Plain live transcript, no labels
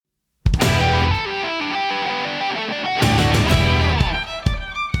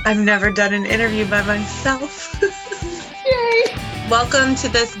I've never done an interview by myself. Yay! Welcome to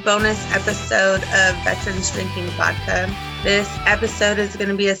this bonus episode of Veterans Drinking Vodka. This episode is going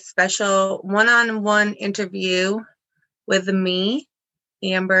to be a special one-on-one interview with me,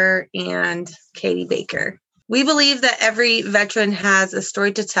 Amber, and Katie Baker. We believe that every veteran has a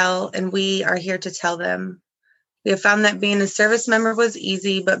story to tell, and we are here to tell them. We have found that being a service member was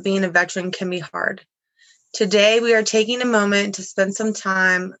easy, but being a veteran can be hard. Today, we are taking a moment to spend some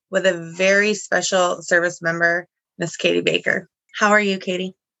time with a very special service member, Miss Katie Baker. How are you,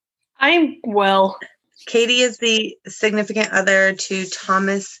 Katie? I'm well. Katie is the significant other to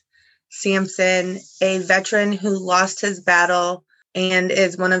Thomas Sampson, a veteran who lost his battle and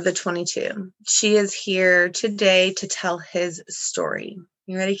is one of the 22. She is here today to tell his story.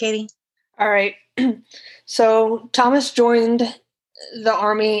 You ready, Katie? All right. So Thomas joined the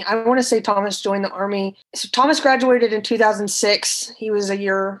Army. I want to say Thomas joined the Army. So Thomas graduated in 2006. He was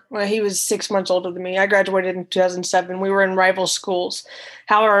he was 6 months older than me. I graduated in 2007. We were in rival schools.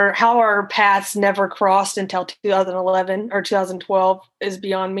 How our paths never crossed until 2011 or 2012 is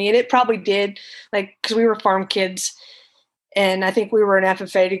beyond me. And it probably did, because we were farm kids. And I think we were in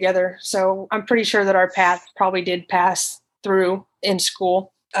FFA together. So I'm pretty sure that our path probably did pass through in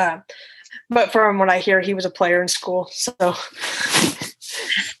school. But from what I hear, he was a player in school. So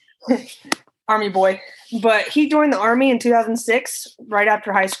Army boy. But he joined the Army in 2006, right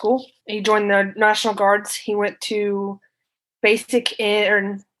after high school. He joined the National Guards. He went to basic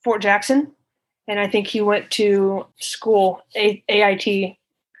in Fort Jackson. And I think he went to school, AIT,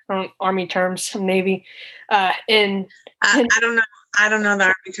 Army terms, Navy, I don't know. I don't know the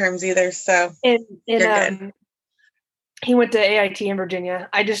Army terms either. So you're good. He went to AIT in Virginia.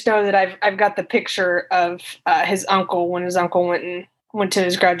 I just know that I've got the picture of his uncle when his uncle went to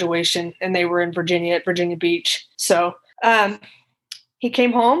his graduation, and they were in Virginia at Virginia Beach. So he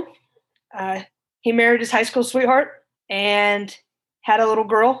came home. He married his high school sweetheart and had a little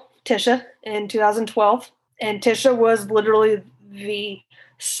girl, Tisha, in 2012. And Tisha was literally the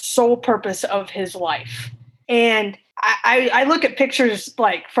sole purpose of his life. And I look at pictures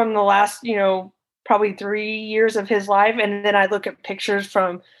from the last, probably 3 years of his life. And then I look at pictures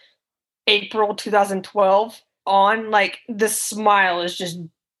from April 2012 on, the smile is just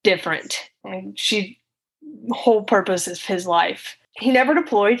different. Whole purpose of his life. He never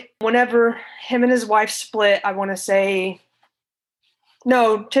deployed. Whenever him and his wife split, I want to say,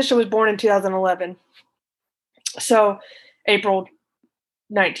 no, Tisha was born in 2011. So April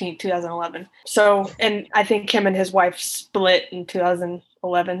 19th, 2011. So, and I think him and his wife split in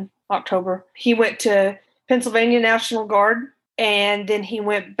 2011, October. He went to Pennsylvania National Guard, and then he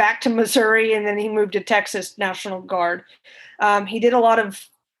went back to Missouri, and then he moved to Texas National Guard. He did a lot of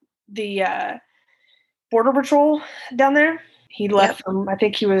the Border Patrol down there. He left from, I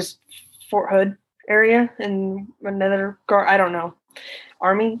think he was Fort Hood area, and another guard, I don't know,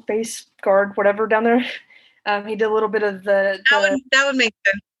 Army base guard, whatever, down there. He did a little bit of that would make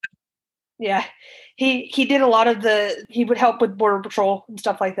sense. Yeah. He did a lot of he would help with Border Patrol and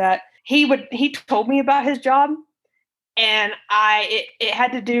stuff like that. He told me about his job, and it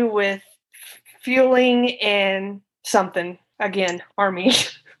had to do with fueling and something, again, Army,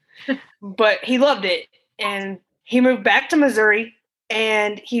 but he loved it. And he moved back to Missouri,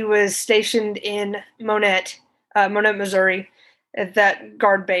 and he was stationed in Monette, Missouri, at that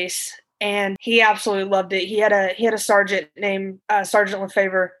guard base. And he absolutely loved it. He had a sergeant named Sergeant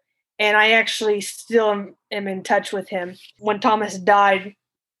Lefevre, and I actually still am in touch with him. When Thomas died,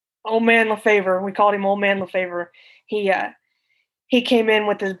 Old Man Lefevre, we called him Old Man Lefevre, he came in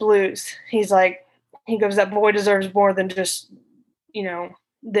with his blues. He goes, that boy deserves more than just,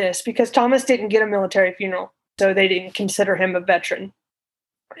 this, because Thomas didn't get a military funeral, so they didn't consider him a veteran,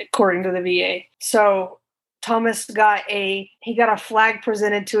 according to the VA. So Thomas got a flag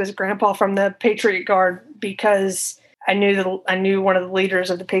presented to his grandpa from the Patriot Guard, because I knew one of the leaders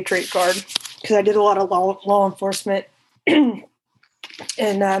of the Patriot Guard, because I did a lot of law enforcement in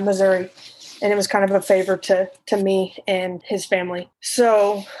Missouri, and it was kind of a favor to me and his family.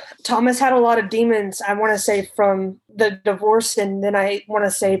 So Thomas had a lot of demons, I want to say, from the divorce, and then I want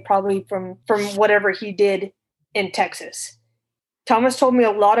to say probably from whatever he did in Texas. Thomas told me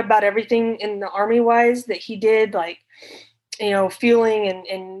a lot about everything in the Army-wise that he did, fueling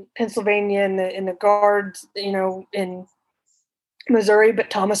in Pennsylvania and the guards, in Missouri. But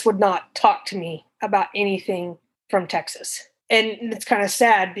Thomas would not talk to me about anything from Texas. And it's kind of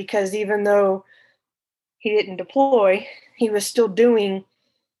sad, because even though he didn't deploy, he was still doing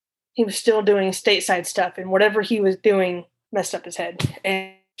stateside stuff, and whatever he was doing messed up his head.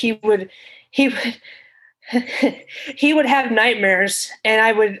 And he would he would have nightmares,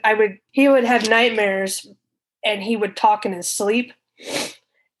 and he would have nightmares, and he would talk in his sleep,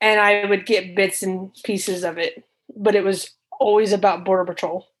 and I would get bits and pieces of it, but it was always about Border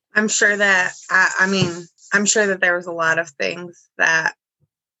Patrol. I'm sure that, I'm sure that there was a lot of things that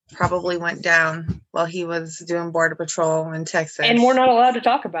probably went down while he was doing Border Patrol in Texas. And we're not allowed to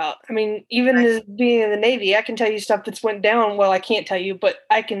talk about. I mean, even as being in the Navy, I can tell you stuff that's went down. Well, I can't tell you, but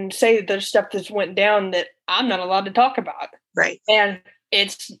I can say that there's stuff that's went down that I'm not allowed to talk about. Right. And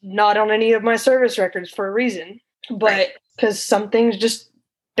it's not on any of my service records for a reason, but because some things just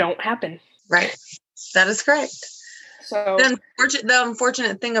don't happen. Right. That is correct. So the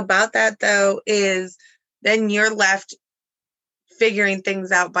unfortunate thing about that, though, is then you're left figuring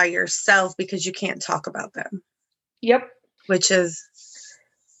things out by yourself because you can't talk about them. Yep. Which is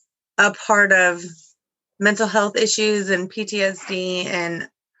a part of mental health issues and PTSD and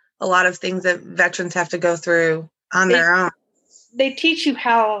a lot of things that veterans have to go through on their own. They teach you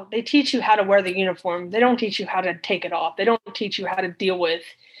how to wear the uniform. They don't teach you how to take it off. They don't teach you how to deal with.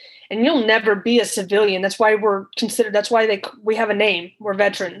 And you'll never be a civilian. That's why we have a name. We're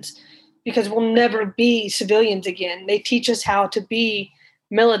veterans. Because we'll never be civilians again. They teach us how to be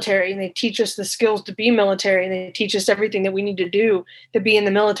military, and they teach us the skills to be military, and they teach us everything that we need to do to be in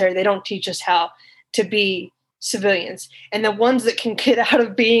the military. They don't teach us how to be civilians. And the ones that can get out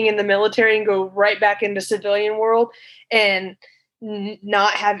of being in the military and go right back into civilian world and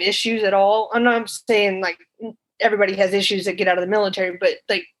not have issues at all. I'm not saying like everybody has issues that get out of the military, but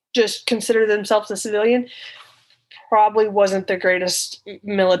like just consider themselves a civilian. Probably wasn't the greatest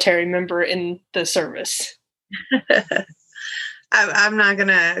military member in the service. I'm not going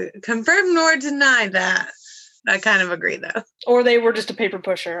to confirm nor deny that. I kind of agree, though. Or they were just a paper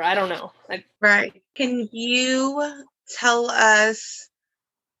pusher. I don't know. Right. Can you tell us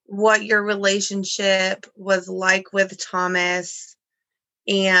what your relationship was like with Thomas?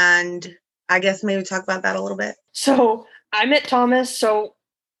 And I guess maybe talk about that a little bit. So I met Thomas. So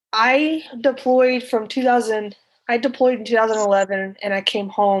I deployed in 2011, and I came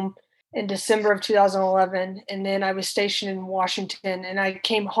home in December of 2011, and then I was stationed in Washington, and I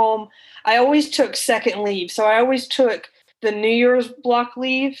came home. I always took second leave. So I always took the New Year's block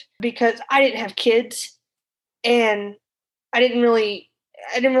leave because I didn't have kids, and I didn't really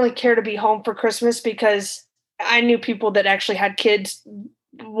care to be home for Christmas because I knew people that actually had kids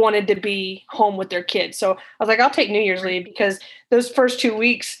wanted to be home with their kids. So I was like, I'll take New Year's leave because those first 2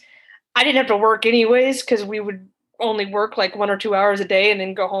 weeks I didn't have to work anyways because we would only work like 1 or 2 hours a day and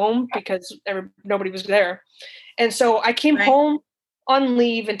then go home because nobody was there. And so I came home on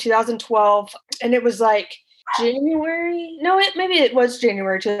leave in 2012, and it was like January. No, maybe it was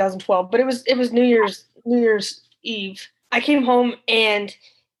January 2012, but it was New Year's Eve. I came home and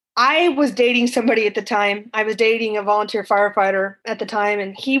I was dating somebody at the time. I was dating a volunteer firefighter at the time,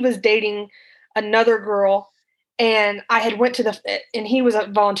 and he was dating another girl. And I had and he was a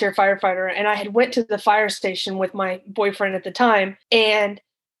volunteer firefighter, and I had went to the fire station with my boyfriend at the time. And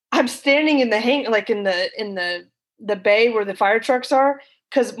I'm standing in the the bay where the fire trucks are,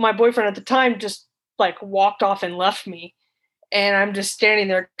 because my boyfriend at the time just like walked off and left me. And I'm just standing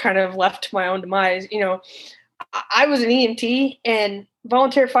there kind of left to my own demise. You know, I was an EMT and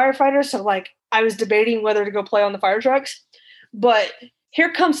volunteer firefighter. So like I was debating whether to go play on the fire trucks, but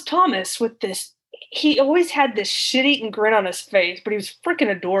here comes Thomas with this. He always had this shit-eating grin on his face, but he was freaking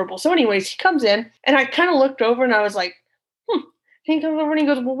adorable. So anyways, he comes in, and I kind of looked over, and I was like, He comes over, and he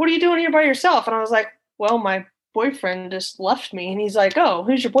goes, well, what are you doing here by yourself? And I was like, well, my boyfriend just left me. And he's like, oh,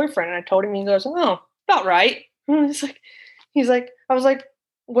 who's your boyfriend? And I told him, and he goes, oh, about right. And he's like, I was like,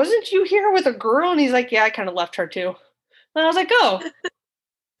 wasn't you here with a girl? And he's like, yeah, I kind of left her too. And I was like, oh.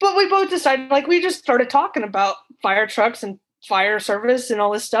 But we both decided, like, we just started talking about fire trucks and fire service and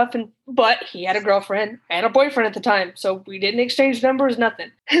all this stuff. But he had a girlfriend and a boyfriend at the time. So we didn't exchange numbers, nothing.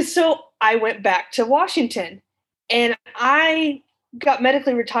 And so I went back to Washington, and I got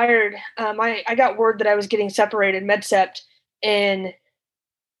medically retired. I got word that I was getting separated, MedSept, in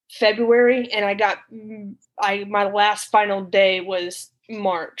February. And my last final day was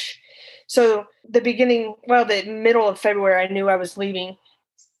March. So the middle of February, I knew I was leaving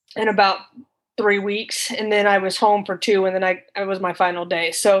in about 3 weeks, and then I was home for 2, and then it was my final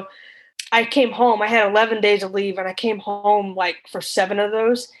day. So I came home. I had 11 days of leave, and I came home like for 7 of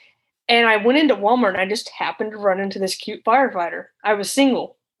those. And I went into Walmart, and I just happened to run into this cute firefighter. I was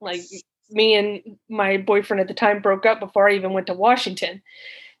single. Like, me and my boyfriend at the time broke up before I even went to Washington.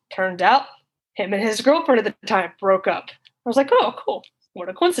 Turns out him and his girlfriend at the time broke up. I was like, oh, cool. What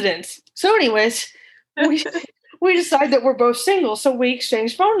a coincidence. So anyways, we decide that we're both single, so we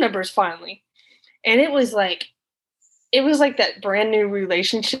exchanged phone numbers finally. And it was like that brand new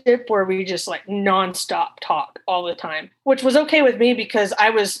relationship where we just like nonstop talk all the time, which was okay with me because I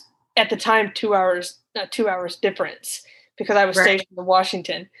was at the time 2 hours difference because I was stationed in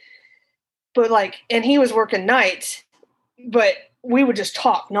Washington. But like, and he was working nights, but we would just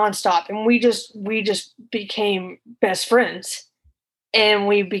talk nonstop, and we just became best friends, and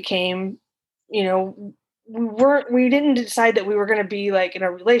we became, we didn't decide that we were going to be like in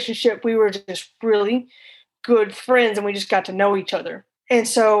a relationship. We were just really good friends, and we just got to know each other. And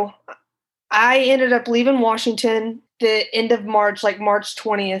so I ended up leaving Washington the end of March, like March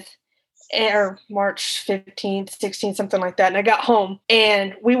 20th or March 15th, 16th, something like that. And I got home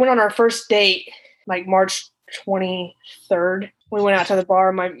and we went on our first date, like March 23rd. We went out to the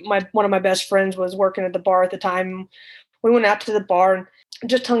bar. One of my best friends was working at the bar at the time. We went out to the bar and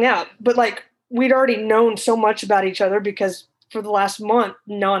just hung out. But like, we'd already known so much about each other because for the last month,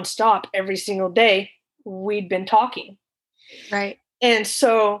 nonstop, every single day, we'd been talking. Right. And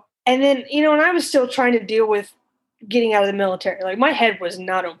so, and then, and I was still trying to deal with getting out of the military. Like, my head was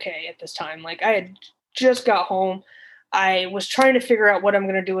not okay at this time. Like, I had just got home. I was trying to figure out what I'm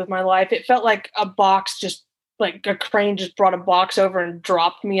going to do with my life. It felt like a a crane just brought a box over and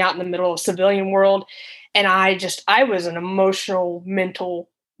dropped me out in the middle of civilian world. And I was an emotional, mental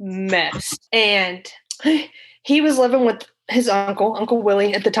mess. And he was living with his Uncle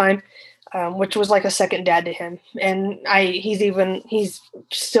Willie at the time, which was like a second dad to him. And he's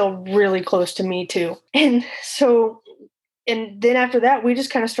still really close to me too. And so, and then after that, we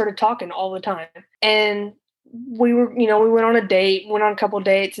just kind of started talking all the time. And we went on a date, went on a couple of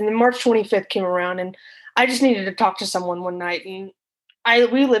dates, and then March 25th came around, and I just needed to talk to someone one night. And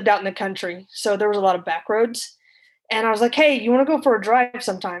we lived out in the country, so there was a lot of back roads. And I was like, hey, you want to go for a drive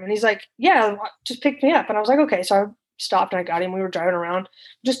sometime? And he's like, yeah, just pick me up. And I was like, okay. So I stopped and I got him. We were driving around,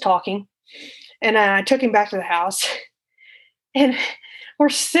 just talking. And I took him back to the house. And we're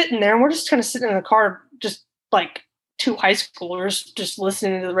sitting there, and we're just kind of sitting in the car, just like two high schoolers, just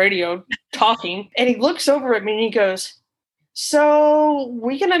listening to the radio, talking. And he looks over at me and he goes, so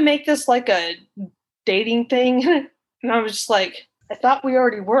we going to make this like a dating thing? And I was just like, I thought we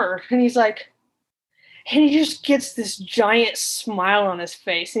already were. And he's like, and he just gets this giant smile on his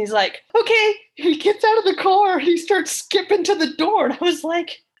face. And he's like, okay. He gets out of the car. He starts skipping to the door. And I was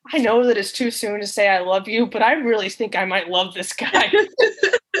like, I know that it's too soon to say I love you, but I really think I might love this guy.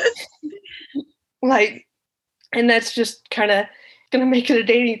 Like, and that's just kind of going to make it a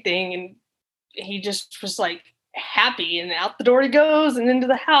dating thing. And he just was like happy, and out the door he goes and into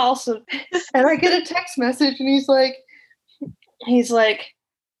the house. And I get a text message, and he's like,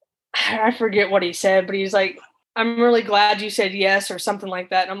 I forget what he said, but he's like, I'm really glad you said yes, or something like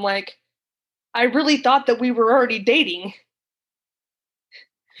that. And I'm like, I really thought that we were already dating.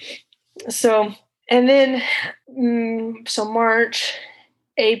 So, and then, so March,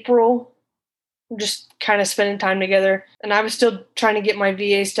 April, just kind of spending time together. And I was still trying to get my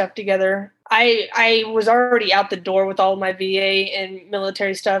VA stuff together. I was already out the door with all of my VA and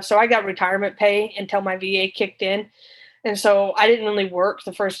military stuff. So I got retirement pay until my VA kicked in. And so I didn't really work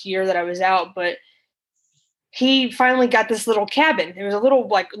the first year that I was out, but he finally got this little cabin. It was a little,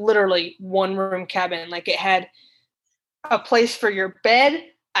 like, literally one room cabin. Like, it had a place for your bed,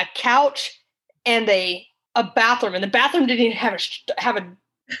 a couch, and a bathroom. And the bathroom didn't even have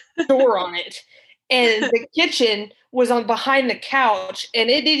a door on it. And the kitchen was on behind the couch, and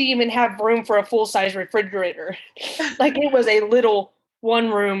it didn't even have room for a full-size refrigerator. Like, it was a little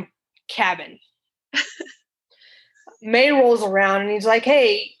one-room cabin. May rolls around, and he's like,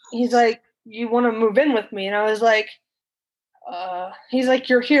 hey, you want to move in with me? And I was like, he's like,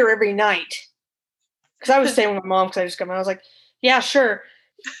 you're here every night. Because I was staying with my mom because I just got home. I was like, yeah, sure.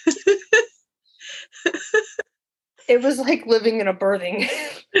 It was like living in a birthing.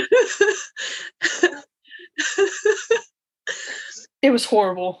 It was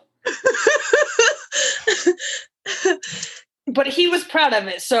horrible. But he was proud of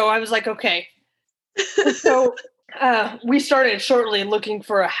it, so I was like, okay. So we started shortly looking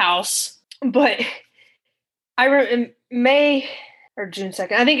for a house, but in May or June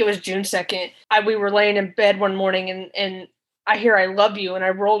 2nd, I think it was June 2nd, we were laying in bed one morning, and I hear I love you, and I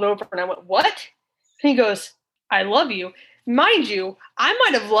rolled over and I went, what? And he goes, I love you. Mind you, I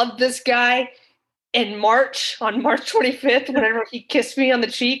might have loved this guy on March 25th, whenever he kissed me on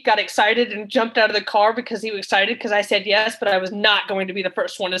the cheek, got excited, and jumped out of the car because he was excited because I said yes, but I was not going to be the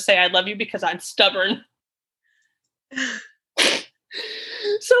first one to say I love you because I'm stubborn.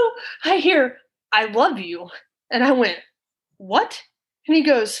 So I hear, I love you. And I went, what? And he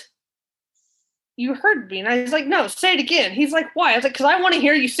goes, you heard me. And I was like, no, say it again. He's like, why? I was like, because I want to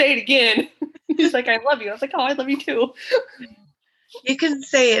hear you say it again. He's like, I love you. I was like, oh, I love you too. You can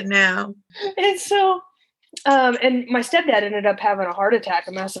say it now. And so, and my stepdad ended up having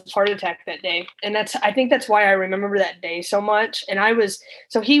a massive heart attack that day. And I think that's why I remember that day so much. And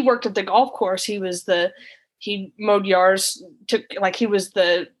so he worked at the golf course. He mowed yards, he was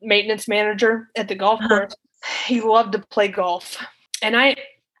the maintenance manager at the golf course. He loved to play golf. And I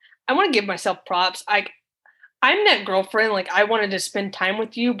want to give myself props. I'm that girlfriend, I wanted to spend time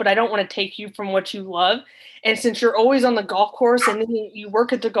with you, but I don't want to take you from what you love. And since you're always on the golf course and then you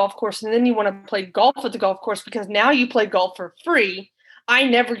work at the golf course and then you want to play golf at the golf course because now you play golf for free, I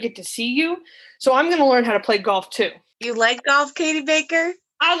never get to see you. So I'm going to learn how to play golf too. You like golf, Katie Baker?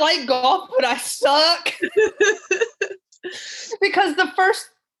 I like golf, but I suck. Because the first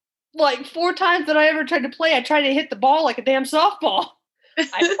 4 times that I ever tried to play, I tried to hit the ball like a damn softball.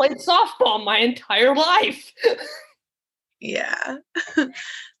 I played softball my entire life. Yeah.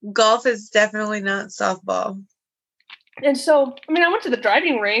 Golf is definitely not softball. And so, I went to the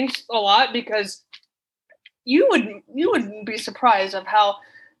driving range a lot because you wouldn't be surprised of how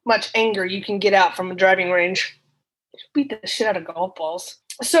much anger you can get out from a driving range. Beat the shit out of golf balls.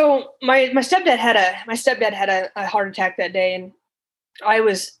 So my stepdad had a heart attack that day, and I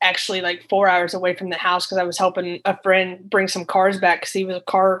was actually 4 hours away from the house because I was helping a friend bring some cars back because he was a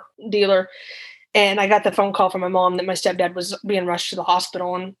car dealer. And I got the phone call from my mom that my stepdad was being rushed to the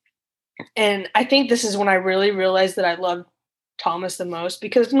hospital. And I think this is when I really realized that I loved Thomas the most,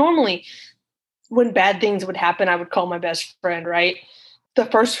 because normally when bad things would happen, I would call my best friend, right? The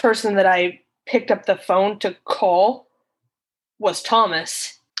first person that I picked up the phone to call was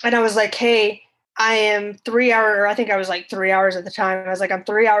Thomas. And I was like, hey, I am 3 hours, or I think I was 3 hours at the time. I was like, I'm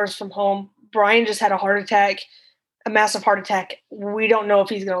 3 hours from home. Brian just had a heart attack, a massive heart attack. We don't know if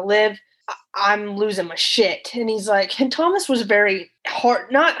he's going to live. I'm losing my shit. And he's like, and Thomas was very hard,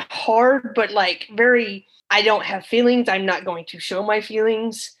 not hard, but very, I don't have feelings. I'm not going to show my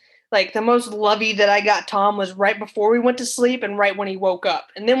feelings. The most lovey that I got Tom was right before we went to sleep and right when he woke up.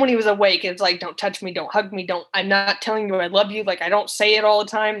 And then when he was awake, it's don't touch me, don't hug me, I'm not telling you I love you. I don't say it all the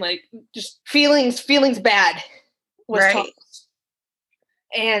time. Just feelings bad was right. Thomas.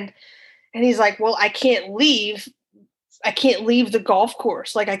 And he's like, well, I can't leave the golf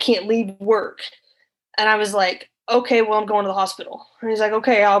course. I can't leave work. And I was like, okay, well, I'm going to the hospital. And he's like,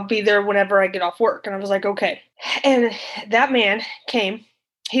 okay, I'll be there whenever I get off work. And I was like, okay. And that man came.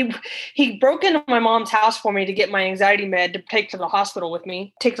 He broke into my mom's house for me to get my anxiety med to take to the hospital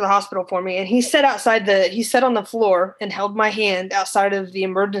for me. And he sat on the floor and held my hand outside of the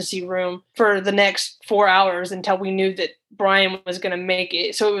emergency room for the next 4 hours until we knew that Brian was going to make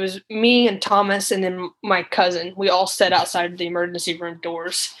it. So it was me and Thomas and then my cousin. We all sat outside the emergency room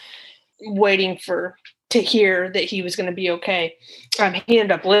doors waiting to hear that he was going to be okay. He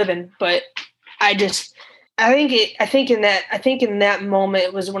ended up living, but I think in that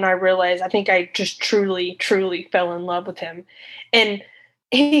moment was when I realized I think I just truly, truly fell in love with him. And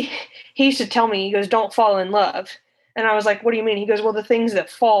he used to tell me, he goes, don't fall in love. And I was like, what do you mean? He goes, well, the things that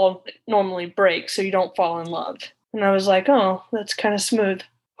fall normally break, so you don't fall in love. And I was like, oh, that's kind of smooth.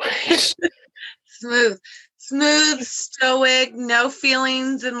 Smooth, stoic, no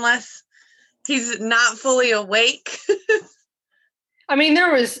feelings unless he's not fully awake.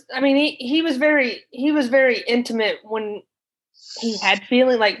 He was very intimate when he had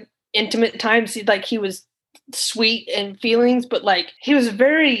feeling, intimate times. He was sweet and feelings, but he was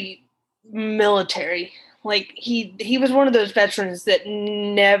very military. He was one of those veterans that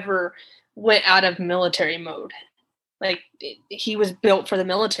never went out of military mode. He was built for the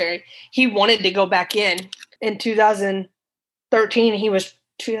military. He wanted to go back in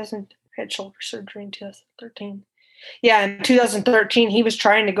 2013. Had shoulder surgery in 2013. Yeah, in 2013, he was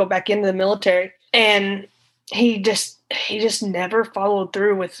trying to go back into the military, and he just never followed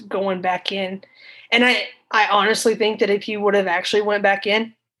through with going back in. And I honestly think that if he would have actually went back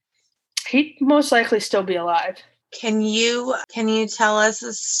in, he'd most likely still be alive. Can you tell us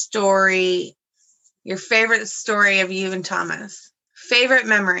a story, your favorite story of you and Thomas? Favorite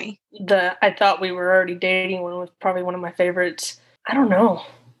memory? I thought we were already dating one was probably one of my favorites. I don't know.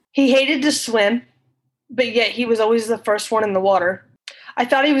 He hated to swim, but yet he was always the first one in the water. I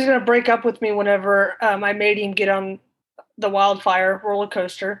thought he was going to break up with me whenever I made him get on the Wildfire roller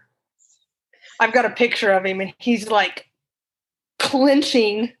coaster. I've got a picture of him, and he's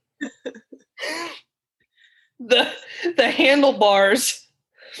clenching the handlebars.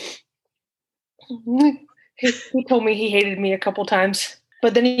 He told me he hated me a couple times,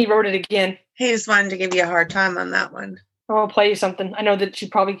 but then he wrote it again. He just wanted to give you a hard time on that one. I'll play you something. I know that you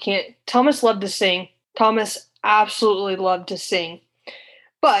probably can't. Thomas loved to sing. Thomas absolutely loved to sing.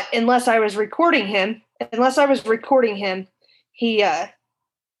 But unless I was recording him,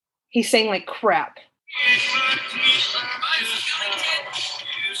 he sang like crap.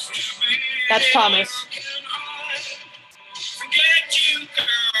 That's Thomas.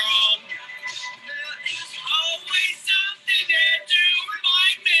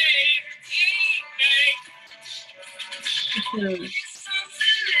 Hmm.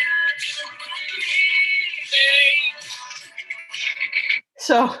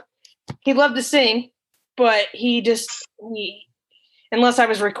 So he loved to sing, but unless I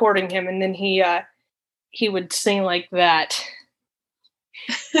was recording him, and then he would sing like that.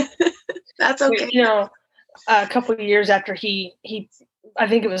 That's okay. You know, a couple of years after he I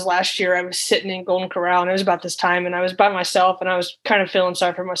think it was last year, I was sitting in Golden Corral, and it was about this time, and I was by myself, and I was kind of feeling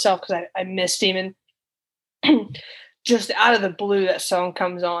sorry for myself because I missed him, and just out of the blue, that song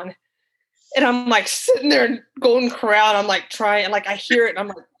comes on, and I'm like sitting there in Golden Corral, and I'm like trying, like I hear it, and I'm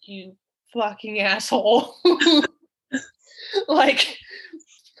like, you fucking asshole. Like,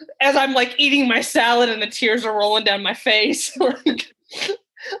 as I'm like eating my salad and the tears are rolling down my face, like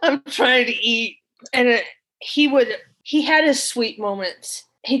I'm trying to eat, and he had his sweet moments.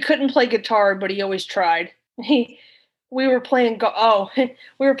 He couldn't play guitar, but he always tried. We were playing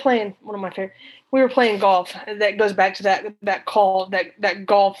we were playing one of my favorite. We were playing golf. That goes back to that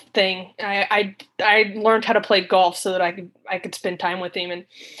golf thing. I learned how to play golf so that I could spend time with him. And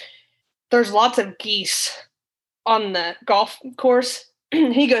there's lots of geese on the golf course.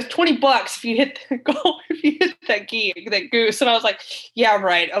 He goes, $20 if you hit that goose. And I was like, yeah,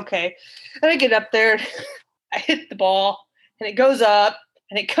 right, okay. And I get up there, I hit the ball, and it goes up,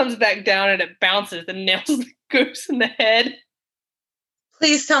 and it comes back down, and it bounces and nails the goose in the head.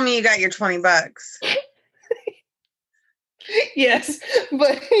 Please tell me you got your $20. Yes,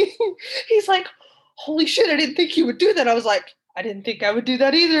 but he's like, holy shit, I didn't think you would do that. I was like, I didn't think I would do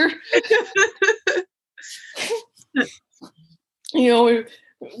that either. You know,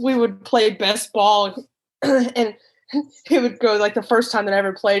 we would play best ball, and it would go like the first time that I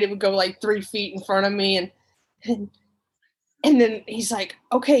ever played, it would go like 3 feet in front of me, and then he's like,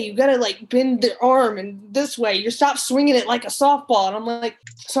 okay, you gotta like bend the arm and this way. You stop swinging it like a softball. And I'm like,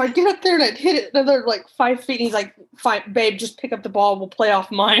 so I get up there and I'd hit it another like 5 feet. And he's like, fine, babe, just pick up the ball. We'll play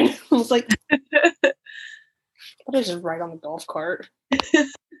off mine. I was like, I was just right on the golf cart.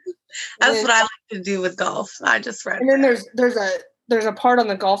 That's what I like to do with golf. I just read. And then there's a part on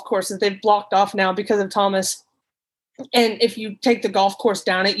the golf course that they've blocked off now because of Thomas. And if you take the golf course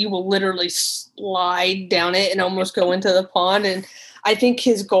down it, you will literally slide down it and almost go into the pond. And I think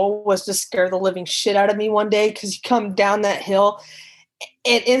his goal was to scare the living shit out of me one day because he come down that hill,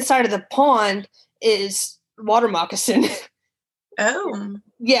 and inside of the pond is water moccasin. Oh.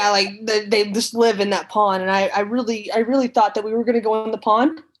 Yeah, like they just live in that pond. And I really thought that we were going to go in the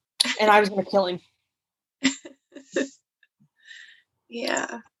pond and I was going to kill him.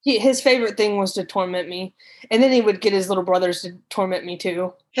 Yeah. His favorite thing was to torment me. And then he would get his little brothers to torment me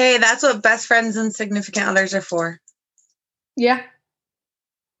too. Hey, that's what best friends and significant others are for. Yeah.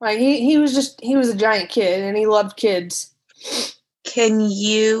 Like he was a giant kid and he loved kids. Can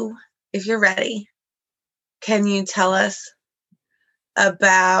you, if you're ready, can you tell us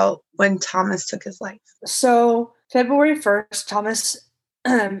about when Thomas took his life? So February 1st,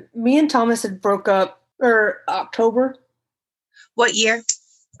 me and Thomas had broke up, or October. What year?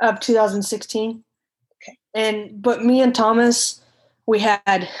 Of 2016. Okay. But me and Thomas, we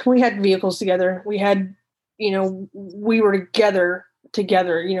had vehicles together. We had, we were together,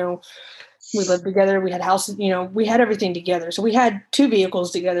 we lived together. We had houses, we had everything together. So we had 2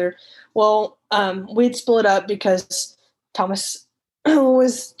 vehicles together. Well, we'd split up because Thomas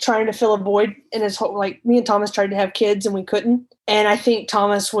was trying to fill a void in his whole, like me and Thomas tried to have kids and we couldn't. And I think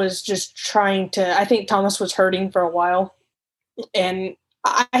Thomas was just Thomas was hurting for a while. And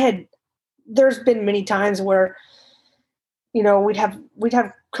there's been many times where, we'd have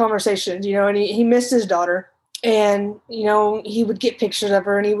conversations, and he missed his daughter, and, he would get pictures of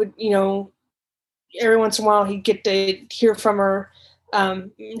her, and he would, every once in a while he'd get to hear from her.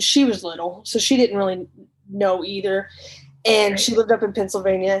 She was little, so she didn't really know either. And she lived up in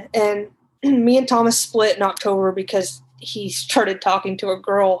Pennsylvania, and me and Thomas split in October because he started talking to a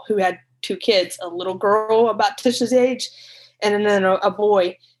girl who had 2 kids, a little girl about Tisha's age, and then a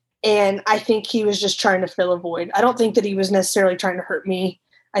boy. And I think he was just trying to fill a void. I don't think that he was necessarily trying to hurt me.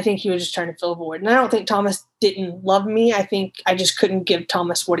 I think he was just trying to fill a void. And I don't think Thomas didn't love me. I think I just couldn't give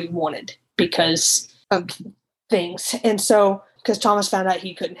Thomas what he wanted because of things. And so, because Thomas found out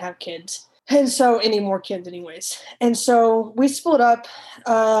he couldn't have kids. And so, any more kids anyways. And so, we split up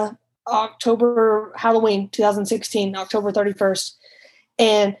Halloween 2016, October 31st.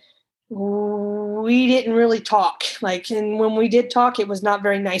 And we didn't really talk. Like, and when we did talk, it was not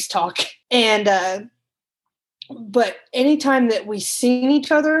very nice talk. And, but anytime that we seen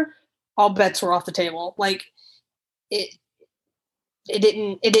each other, all bets were off the table. Like it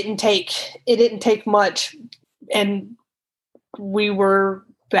didn't take much, and we were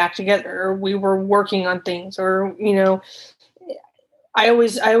back together, or we were working on things, or, you know, I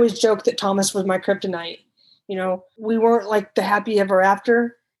always joke that Thomas was my kryptonite. You know, we weren't like the happy ever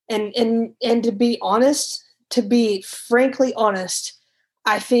after. And to be honest, to be frankly honest,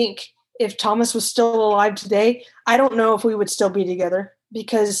 I think if Thomas was still alive today, I don't know if we would still be together,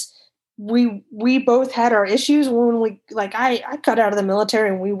 because we both had our issues when we, like, I got out of the military,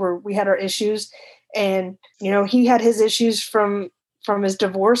 and we had our issues, and, you know, he had his issues from his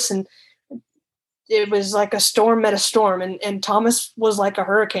divorce, and it was like a storm met a storm, and Thomas was like a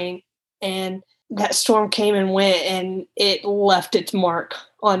hurricane, and that storm came and went, and it left its mark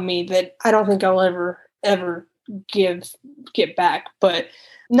on me that I don't think I'll ever get back. But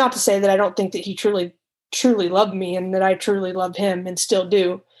not to say that I don't think that he truly loved me, and that I truly love him and still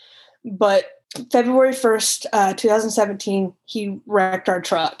do. But February 1st, 2017, he wrecked our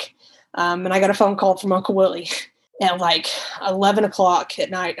truck. And I got a phone call from Uncle Willie at like 11 o'clock at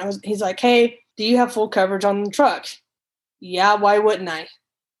night. He's like, "Hey, do you have full coverage on the truck?" "Yeah, why wouldn't I?"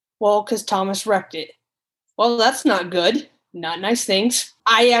 "Well, because Thomas wrecked it." "Well, that's not good. Not nice things."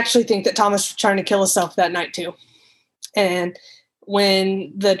 I actually think that Thomas was trying to kill himself that night too. And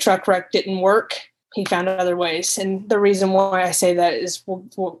when the truck wreck didn't work, he found other ways. And the reason why I say that is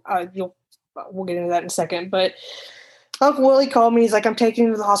we'll get into that in a second. But Uncle Willie called me. He's like, "I'm taking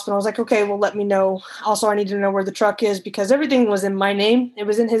you to the hospital." I was like, "Okay, well, let me know. Also, I need to know where the truck is," because everything was in my name. It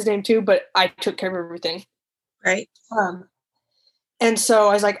was in his name too, but I took care of everything. Right. And so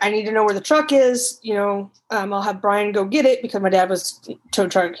I was like, "I need to know where the truck is. You know, I'll have Brian go get it," because my dad was tow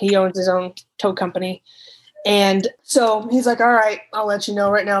truck. He owns his own tow company. And so he's like, "All right, I'll let you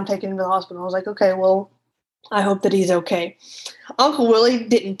know. Right now I'm taking him to the hospital." I was like, "Okay, well, I hope that he's okay." Uncle Willie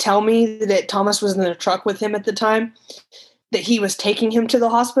didn't tell me that Thomas was in the truck with him at the time, that he was taking him to the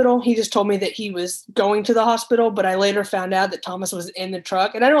hospital. He just told me that he was going to the hospital, but I later found out that Thomas was in the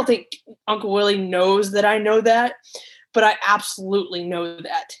truck. And I don't think Uncle Willie knows that I know that, but I absolutely know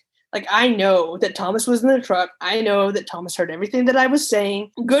that. Like, I know that Thomas was in the truck. I know that Thomas heard everything that I was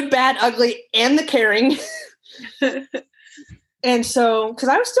saying, good, bad, ugly, and the caring. And so, because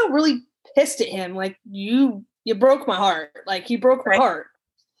I was still really pissed at him, like, you broke my heart. Like, he broke my heart.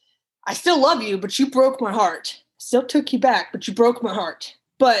 I still love you, but you broke my heart. Still took you back, but you broke my heart.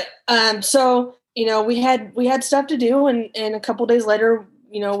 But so, you know, we had stuff to do, and a couple days later,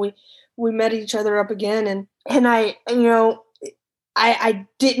 you know, we met each other up again, and I, you know, I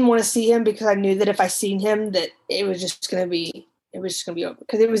didn't want to see him, because I knew that if I seen him, that it was just gonna be over,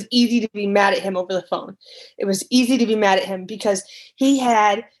 because it was easy to be mad at him over the phone. It was easy to be mad at him because he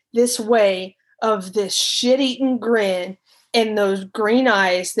had this way of this shit-eating grin and those green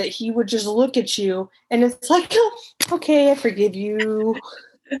eyes that he would just look at you, and it's like, "Oh, okay, I forgive you."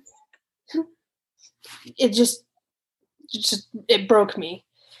 It broke me.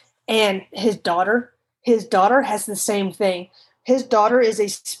 And his daughter has the same thing. His daughter is a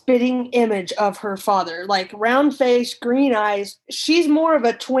spitting image of her father, like round face, green eyes. She's more of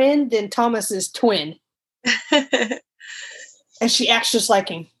a twin than Thomas's twin. And she acts just like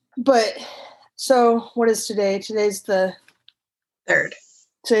him. But so what is today? Today's the 3rd.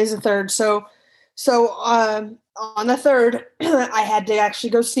 Today's the 3rd. So on the 3rd, I had to actually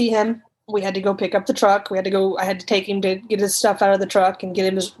go see him. We had to go pick up the truck. I had to take him to get his stuff out of the truck and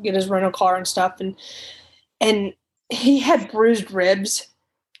get his rental car and stuff. And he had bruised ribs,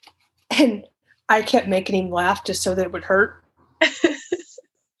 and I kept making him laugh just so that it would hurt.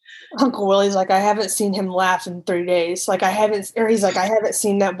 Uncle Willie's like, "I haven't seen him laugh in 3 days. Like, he's like, "I haven't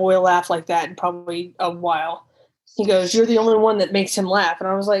seen that boy laugh like that in probably a while." He goes, "You're the only one that makes him laugh." And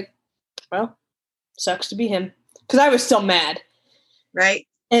I was like, "Well, sucks to be him." Because I was still mad. Right.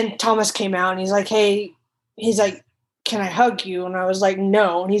 And Thomas came out, and he's like, "Hey," he's like, "Can I hug you?" And I was like,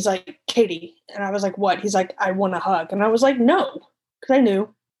 "No." And he's like, "Katie." And I was like, "What?" He's like, "I want a hug." And I was like, "No." Because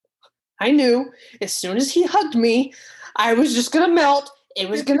I knew as soon as he hugged me, I was just going to melt. It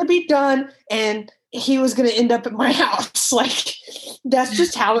was going to be done. And he was going to end up at my house. Like, that's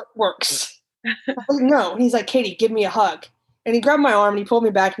just how it works. I was like, "No." And he's like, "Katie, give me a hug." And he grabbed my arm and he pulled me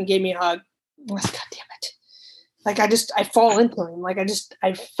back and he gave me a hug. I was like, "God damn it." Like, I fall into him. Like,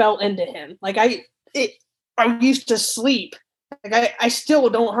 I fell into him. Like, I used to sleep. Like, I still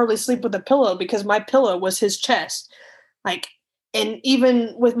don't hardly sleep with a pillow, because my pillow was his chest. Like, and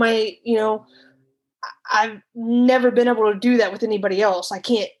even with my, you know, I've never been able to do that with anybody else. I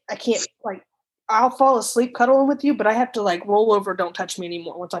can't like, I'll fall asleep cuddling with you, but I have to like roll over, don't touch me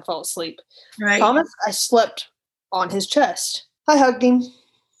anymore once I fall asleep. Right. Thomas, I slept on his chest. I hugged him.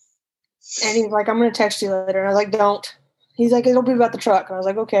 And he's like, I'm going to text you later. And I was like, don't. He's like, it'll be about the truck. And I was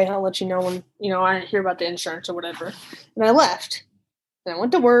like, okay, I'll let you know when, I hear about the insurance or whatever. And I left. And I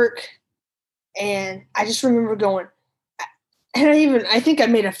went to work. And I just remember going, and I think I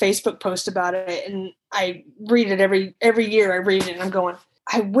made a Facebook post about it. And I read it every year. I read it and I'm going,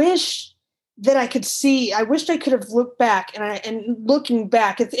 I wish that I could see, I wished I could have looked back and looking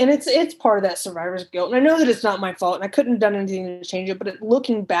back, it's part of that survivor's guilt. And I know that it's not my fault and I couldn't have done anything to change it, but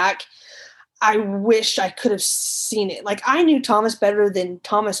looking back, I wish I could have seen it. Like, I knew Thomas better than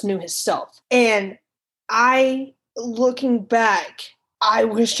Thomas knew himself. And looking back, I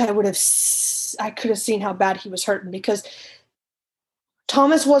wished I could have seen how bad he was hurting, because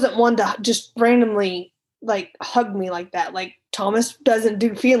Thomas wasn't one to just randomly like hug me like that. Like, Thomas doesn't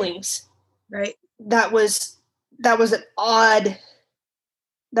do feelings. Right. That was odd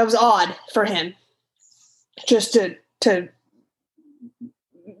for him just to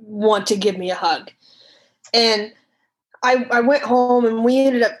want to give me a hug. And I went home and we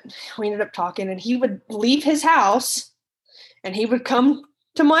ended up talking, and he would leave his house and he would come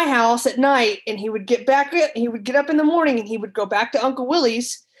to my house at night, and he would get up in the morning and he would go back to Uncle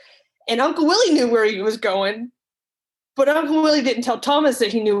Willie's, and Uncle Willie knew where he was going. But Uncle Willie didn't tell Thomas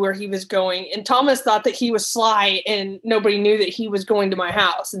that he knew where he was going. And Thomas thought that he was sly and nobody knew that he was going to my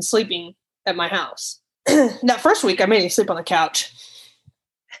house and sleeping at my house. That first week, I made him sleep on the couch.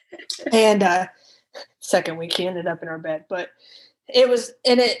 And second week, he ended up in our bed. But it was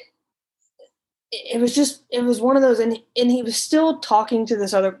one of those. And he was still talking to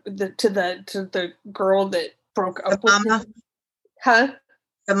this to the girl that broke up with him. Huh?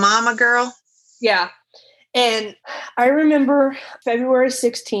 The mama girl? Yeah. And I remember February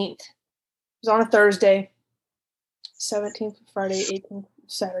 16th, it was on a Thursday, 17th, Friday, 18th,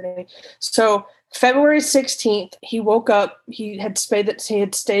 Saturday. So February 16th, he woke up, he had stayed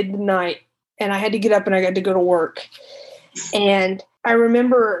the night, and I had to get up and I had to go to work. And I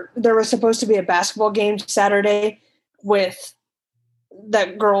remember there was supposed to be a basketball game Saturday with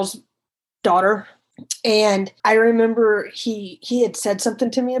that girl's daughter. And I remember he had said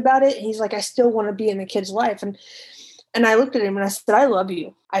something to me about it. He's like, I still want to be in the kid's life. And I looked at him and I said, I love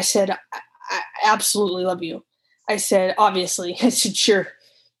you. I said, I absolutely love you. I said, obviously. I said, sure,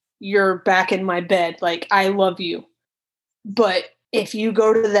 you're back in my bed. Like, I love you. But if you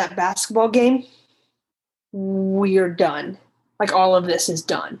go to that basketball game, we're done. Like, all of this is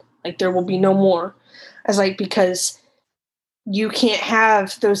done. Like, there will be no more. I was like, because you can't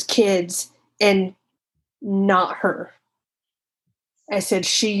have those kids and not her. I said,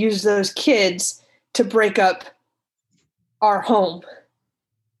 she used those kids to break up our home.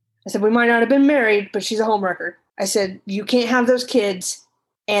 I said, we might not have been married, but she's a homewrecker. I said, you can't have those kids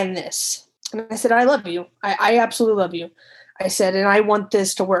and this. And I said, I love you. I absolutely love you. I said, and I want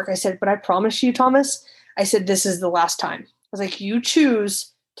this to work. I said, but I promise you, Thomas, I said, this is the last time. I was like, you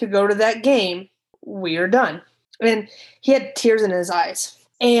choose to go to that game, we are done. And he had tears in his eyes.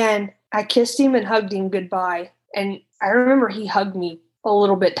 And I kissed him and hugged him goodbye. And I remember he hugged me a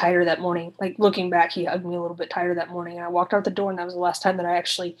little bit tighter that morning. Like, looking back, he hugged me a little bit tighter that morning. And I walked out the door, and that was the last time that I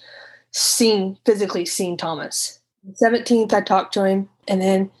actually physically seen Thomas. The 17th, I talked to him. And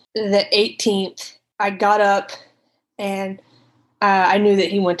then the 18th, I got up, and I knew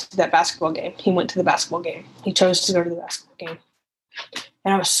that he went to that basketball game. He went to the basketball game. He chose to go to the basketball game.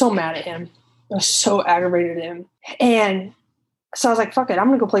 And I was so mad at him. I was so aggravated at him. And so I was like, fuck it, I'm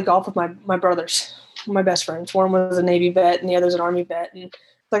going to go play golf with my brothers, my best friends. One was a Navy vet and the other's an Army vet. And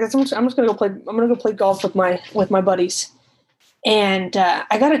like, I'm just going to go play golf with my buddies. And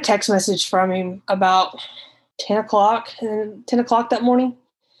I got a text message from him about 10 o'clock that morning.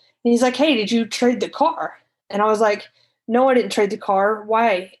 And he's like, hey, did you trade the car? And I was like, no, I didn't trade the car.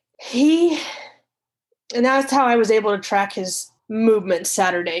 Why? And that's how I was able to track his movement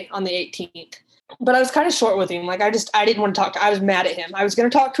Saturday on the 18th. But I was kind of short with him. Like, I didn't want to talk. I was mad at him. I was going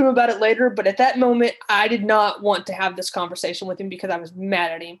to talk to him about it later, but at that moment, I did not want to have this conversation with him because I was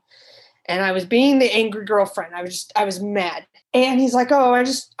mad at him. And I was being the angry girlfriend. I was mad. And he's like, oh, I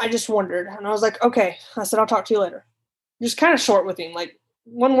just wondered. And I was like, okay. I said, I'll talk to you later. Just kind of short with him. Like,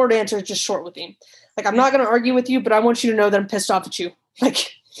 one word answer is just short with him. Like, I'm not going to argue with you, but I want you to know that I'm pissed off at you.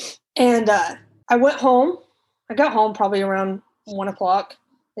 Like, and I went home. I got home probably around 1 o'clock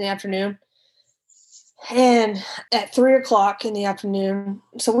in the afternoon. And at 3 o'clock in the afternoon,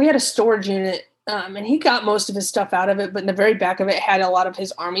 so we had a storage unit, and he got most of his stuff out of it, but in the very back of it had a lot of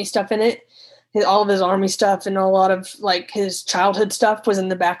his Army stuff in it. all of his army stuff and a lot of like his childhood stuff was in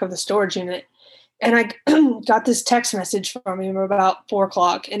the back of the storage unit. And I got this text message from him about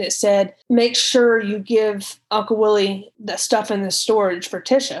 4:00, and it said, "Make sure you give Uncle Willie the stuff in the storage for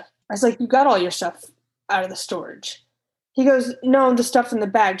Tisha." I was like, "You got all your stuff out of the storage?" He goes, "No, the stuff in the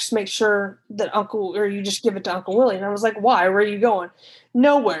bag. Just make sure that you just give it to Uncle Willie." And I was like, "Why? Where are you going?"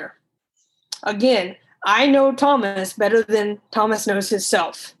 "Nowhere." Again, I know Thomas better than Thomas knows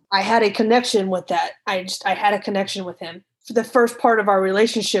himself. I had a connection with that. I had a connection with him. The first part of our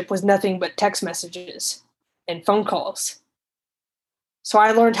relationship was nothing but text messages and phone calls. So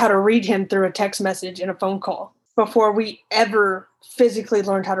I learned how to read him through a text message and a phone call before we ever physically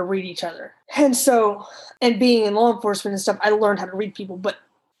learned how to read each other. And being in law enforcement and stuff, I learned how to read people, but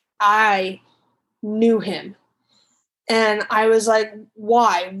I knew him. And I was like,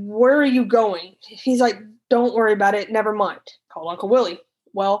 "Why? Where are you going?" He's like, "Don't worry about it. Never mind. Call Uncle Willie."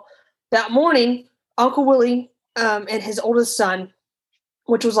 Well, that morning, Uncle Willie and his oldest son,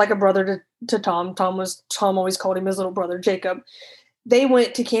 which was like a brother to Tom. Tom always called him his little brother, Jacob. They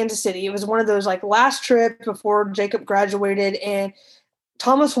went to Kansas City. It was one of those like last trips before Jacob graduated, and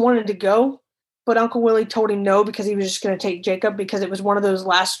Thomas wanted to go, but Uncle Willie told him no because he was just going to take Jacob because it was one of those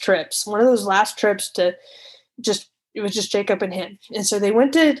last trips. It was just Jacob and him. And so they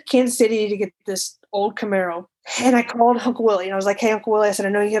went to Kansas City to get this old Camaro. And I called Uncle Willie and I was like, "Hey, Uncle Willie," I said, "I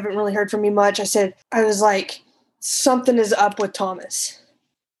know you haven't really heard from me much." I was like, "Something is up with Thomas."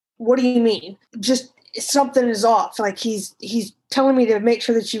 "What do you mean?" "Just something is off. Like he's telling me to make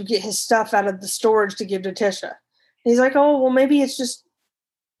sure that you get his stuff out of the storage to give to Tisha." And he's like, "Oh, well, maybe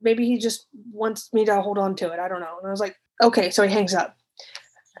he just wants me to hold on to it. I don't know." And I was like, "Okay." So he hangs up.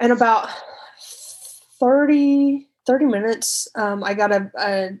 And about 30 minutes, I got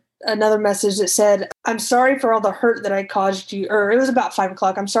another message that said, "I'm sorry for all the hurt that I caused you." Or it was about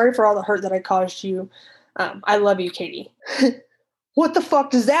 5:00. "I'm sorry for all the hurt that I caused you. I love you, Katie." What the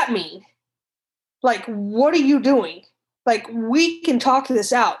fuck does that mean? Like, what are you doing? Like, we can talk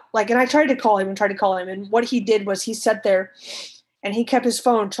this out. Like, and I tried to call him. And what he did was he sat there and he kept his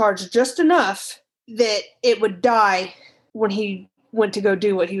phone charged just enough that it would die when he went to go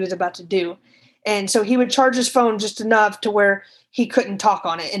do what he was about to do. And so he would charge his phone just enough to where he couldn't talk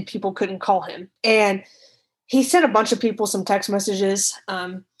on it and people couldn't call him. And he sent a bunch of people some text messages.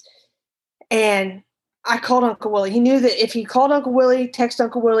 And I called Uncle Willie. He knew that if he called Uncle Willie, text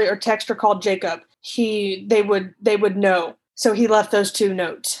Uncle Willie, or called Jacob, they would know. So he left those 2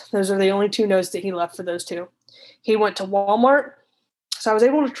 notes. Those are the only 2 notes that he left for those 2. He went to Walmart. So I was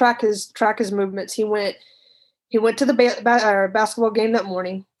able to track his movements. He went to the basketball game that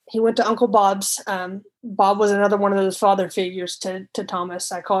morning. He went to Uncle Bob's. Bob was another one of those father figures to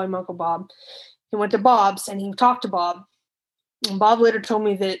Thomas. I call him Uncle Bob. He went to Bob's and he talked to Bob. And Bob later told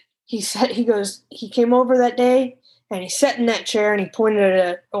me that he came over that day and he sat in that chair and he pointed at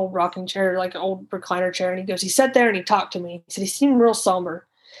an old rocking chair, like an old recliner chair. And he goes, he sat there and he talked to me. He said he seemed real somber.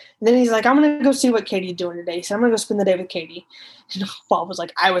 And then he's like, "I'm going to go see what Katie's doing today." He said, "I'm going to go spend the day with Katie." And Bob was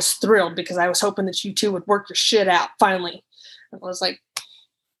like, "I was thrilled because I was hoping that you 2 would work your shit out finally." I was like,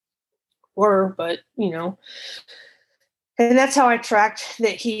 but and that's how I tracked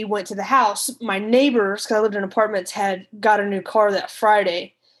that he went to the house. My neighbors, because I lived in apartments, had got a new car that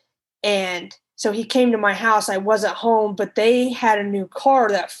Friday. And so he came to my house. I wasn't home, but they had a new car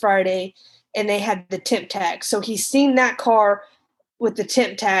that Friday and they had the temp tags. So he seen that car with the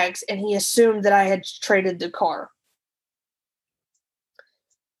temp tags and he assumed that I had traded the car.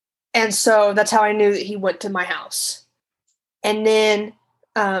 And so that's how I knew that he went to my house. And then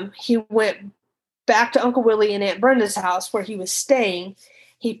he went back to Uncle Willie and Aunt Brenda's house where he was staying.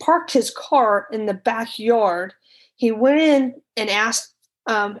 He parked his car in the backyard. He went in and asked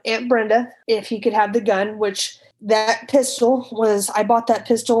Aunt Brenda if he could have the gun, which that pistol was, I bought that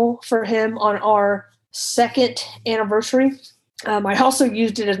pistol for him on our 2nd anniversary. I also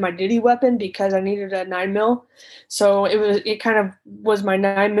used it as my duty weapon because I needed a 9mm. So it kind of was my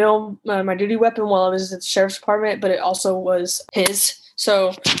 9mm, my duty weapon while I was at the sheriff's department, but it also was his.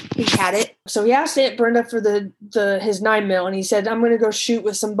 So he had it. So he asked Aunt Brenda for his 9mm and he said, "I'm going to go shoot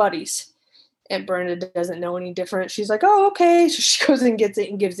with some buddies." Aunt Brenda doesn't know any different. She's like, "Oh, okay." So she goes and gets it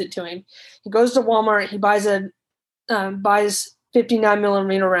and gives it to him. He goes to Walmart. He buys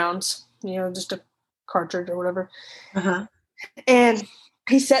 59mm rounds, just a cartridge or whatever. Uh-huh. And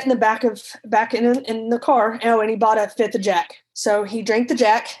he sat in the back in the car. And he bought a 5th of Jack. So he drank the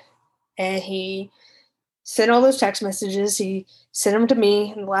Jack and he sent all those text messages. He sent them to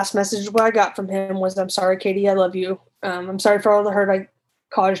me. And the last message what I got from him was, "I'm sorry, Katie, I love you. I'm sorry for all the hurt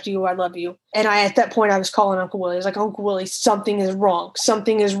caused you. I love you. And at that point, I was calling Uncle Willie. I was like, Uncle Willie, something is wrong.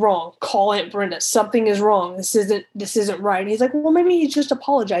 Something is wrong. Call Aunt Brenda. Something is wrong. This isn't right. And he's like, well, maybe he's just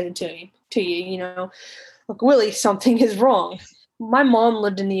apologizing to you, Uncle Willie, something is wrong. My mom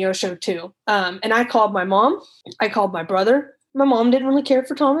lived in Neosho too. And I called my mom. I called my brother. My mom didn't really care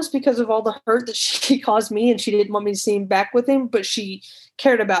for Thomas because of all the hurt that she caused me, and she didn't want me to see him back with him, but she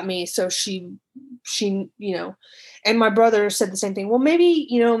cared about me. So she, and my brother said the same thing. Well, maybe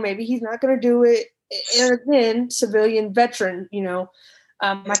he's not going to do it. And then civilian veteran,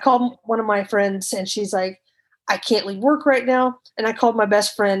 I called one of my friends and she's like, I can't leave work right now. And I called my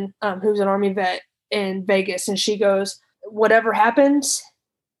best friend, who's an Army vet in Vegas. And she goes, whatever happens,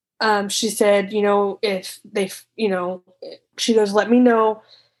 she said, if they, she goes, let me know.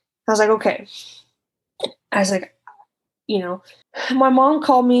 I was like, okay. I was like, my mom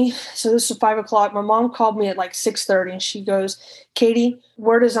called me. So this was 5:00. My mom called me at like 6:30 and she goes, Katie,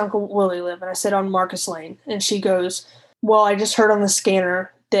 where does Uncle Willie live? And I said, on Marcus Lane. And she goes, well, I just heard on the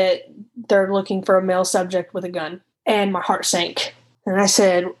scanner that they're looking for a male subject with a gun. And my heart sank. And I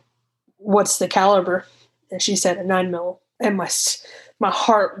said, what's the caliber? And she said a 9mm. And my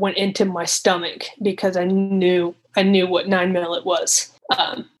heart went into my stomach because I knew what 9mm it was.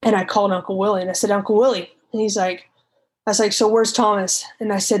 And I called Uncle Willie and I said, Uncle Willie. And he's like, I was like, so where's Thomas?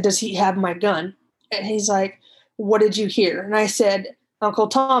 And I said, does he have my gun? And he's like, what did you hear? And I said, Uncle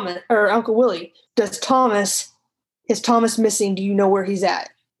Willie, is Thomas missing? Do you know where he's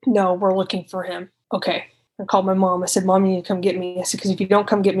at? No, we're looking for him. Okay. I called my mom. I said, Mom, you need to come get me. I said, because if you don't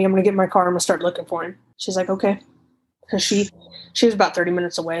come get me, I'm going to get in my car. I'm going to start looking for him. She's like, okay. Because she was about 30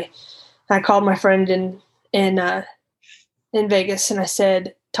 minutes away. And I called my friend in Vegas and I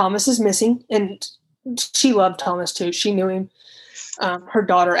said, Thomas is missing. And she loved Thomas too. She knew him. Her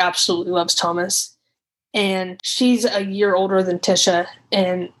daughter absolutely loves Thomas. And she's a year older than Tisha.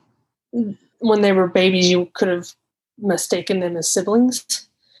 And when they were babies, you could have mistaken them as siblings.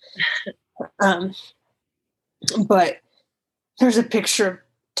 But there's a picture of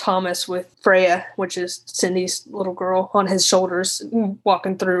Thomas with Freya, which is Cindy's little girl, on his shoulders,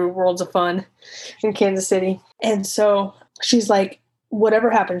 walking through Worlds of Fun in Kansas City. And so she's like, whatever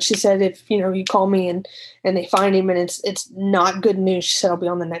happens, she said, if you call me and they find him and it's not good news, she said, I'll be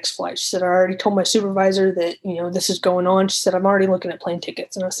on the next flight. She said, I already told my supervisor that this is going on. She said, I'm already looking at plane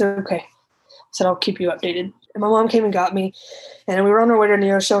tickets. And I said, okay. I said, I'll keep you updated. And my mom came and got me, and we were on our way to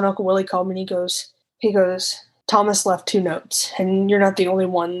Neosho, and Uncle Willie called me and he goes, Thomas left 2 notes, and you're not the only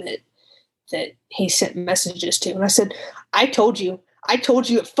one that he sent messages to. And I said, I told you at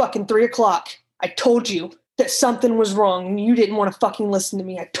fucking 3:00. I told you that something was wrong and you didn't want to fucking listen to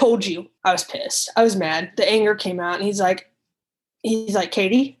me. I told you. I was pissed. I was mad. The anger came out, and he's like,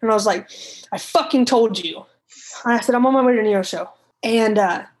 Katie? And I was like, I fucking told you. And I said, I'm on my way to Neosho. And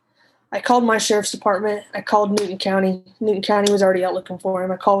I called my sheriff's department. I called Newton County. Newton County was already out looking for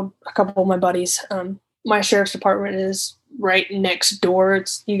him. I called a couple of my buddies. My sheriff's department is right next door.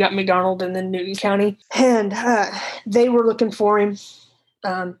 You got McDonald and then Newton County. And they were looking for him.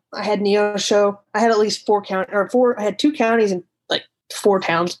 I had Neosho. I had at least 4 I had 2 counties and like 4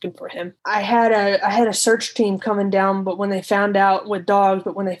 towns looking for him. I had a search team coming down, but when they found out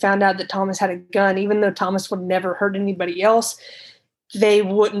that Thomas had a gun, even though Thomas would never hurt anybody else, they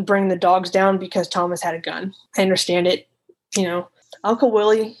wouldn't bring the dogs down because Thomas had a gun. I understand it. Uncle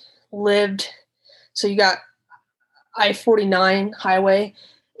Willie lived, so you got I-49 highway,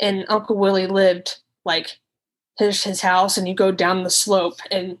 and Uncle Willie lived like his house, and you go down the slope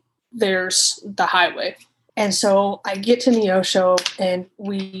and there's the highway. And so I get to Neosho and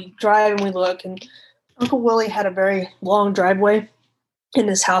we drive and we look, and Uncle Willie had a very long driveway and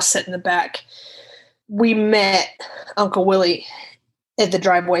his house set in the back. We met Uncle Willie at the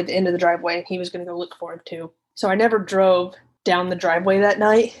driveway, at the end of the driveway, and he was going to go look for him too. So I never drove down the driveway that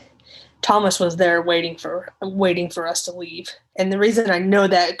night. Thomas was there waiting for us to leave. And the reason I know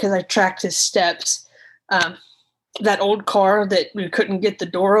that, because I tracked his steps. That old car that we couldn't get the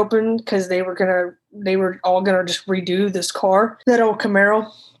door open because they were all gonna just redo this car. That old Camaro,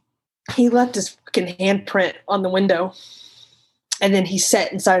 he left his fucking handprint on the window, and then he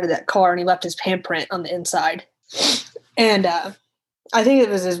sat inside of that car and he left his handprint on the inside. And I think it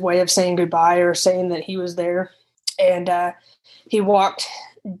was his way of saying goodbye or saying that he was there. And he walked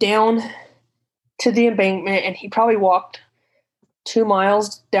down to the embankment, and he probably walked 2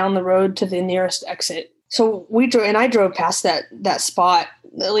 miles down the road to the nearest exit. So I drove past that spot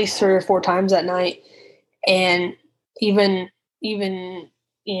at least 3 or 4 times that night. And even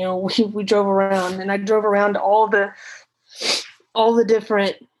we drove around, and I drove around all the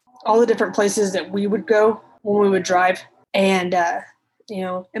different places that we would go when we would drive. And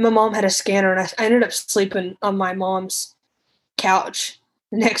and my mom had a scanner, and I ended up sleeping on my mom's couch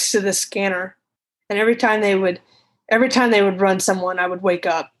next to the scanner. And every time they would run someone, I would wake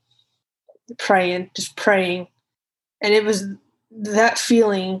up just praying. And it was that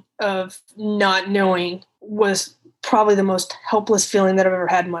feeling of not knowing was probably the most helpless feeling that I've ever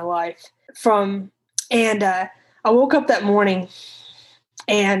had in my life. I woke up that morning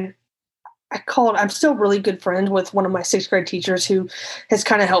and I'm still really good friends with one of my 6th grade teachers who has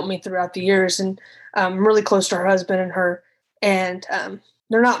kind of helped me throughout the years. And I'm really close to her husband and her. And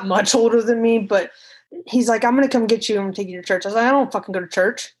they're not much older than me, but he's like, I'm going to come get you. I'm going to take you to church. I was like, I don't fucking go to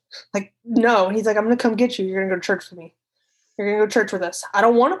church. Like, no. And he's like, I'm going to come get you. You're going to go to church with me. You're going to go to church with us. I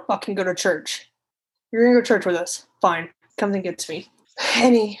don't want to fucking go to church. You're going to go to church with us. Fine. Comes and gets me.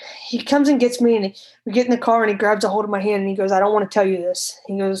 And he comes and gets me, and we get in the car, and he grabs a hold of my hand, and he goes, I don't want to tell you this.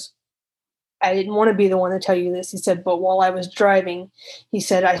 He goes, I didn't want to be the one to tell you this. He said, but while I was driving, he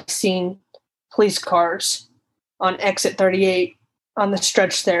said, I seen police cars on exit 38 on the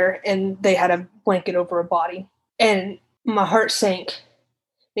stretch there, and they had a blanket over a body. And my heart sank,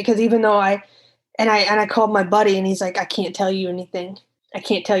 because even though I called my buddy, and he's like, I can't tell you anything. I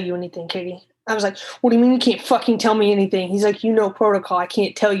can't tell you anything, Katie. I was like, what do you mean you can't fucking tell me anything? He's like, protocol. I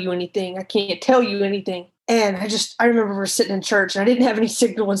can't tell you anything. I can't tell you anything. And I remember we're sitting in church, and I didn't have any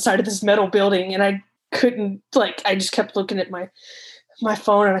signal inside of this metal building, and I couldn't, I just kept looking at my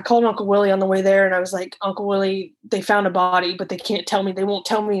phone, and I called Uncle Willie on the way there, and I was like, Uncle Willie, they found a body, but they can't tell me. They won't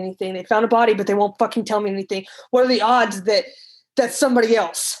tell me anything. They found a body, but they won't fucking tell me anything. What are the odds that that's somebody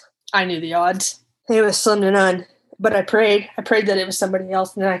else? I knew the odds. It was slim to none. But I prayed that it was somebody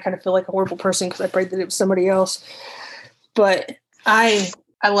else, and then I kind of feel like a horrible person because I prayed that it was somebody else. But I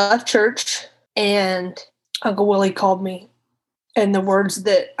left church, and Uncle Willie called me, and the words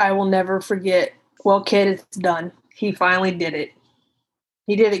that I will never forget, well, kid, it's done. He finally did it.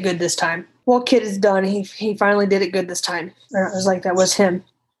 He did it good this time. Well, kid, it's done. He finally did it good this time. And I was like, that was him. And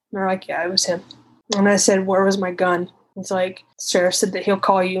they're like, yeah, it was him. And I said, where was my gun? He's like, Sheriff said that he'll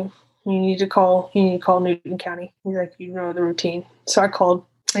call you. You need to call Newton County. He's like, you know the routine. So I called,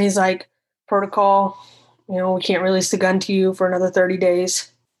 and he's like, protocol, we can't release the gun to you for another 30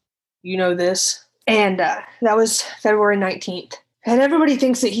 days. You know this. And that was February 19th. And everybody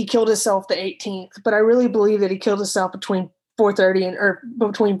thinks that he killed himself the 18th, but I really believe that he killed himself between 4:30 or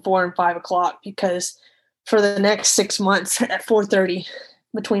between 4 and 5 o'clock, because for the next 6 months at 4:30,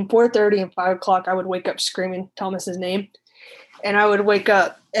 between 4:30 and 5 o'clock, I would wake up screaming Thomas's name. And I would wake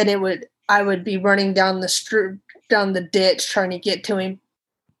up, and I would be running down the ditch trying to get to him.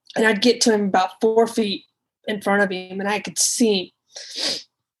 And I'd get to him about 4 feet in front of him, and I could see him.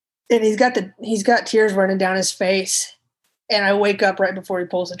 And he's got tears running down his face. And I wake up right before he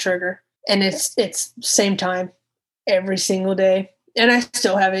pulls the trigger. And it's same time every single day. And I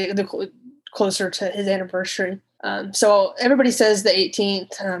still have it closer to his anniversary. So everybody says the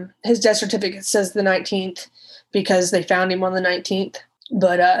 18th. His death certificate says the 19th because they found him on the 19th.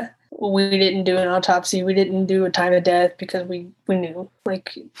 But we didn't do an autopsy. We didn't do a time of death because we knew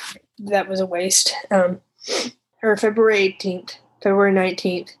that was a waste. Or February 18th, February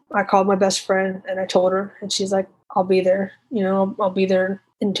 19th, I called my best friend and I told her, and she's like, I'll be there. I'll be there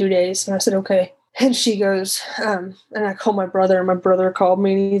in 2 days. And I said, okay. And she goes, and I called my brother, and my brother called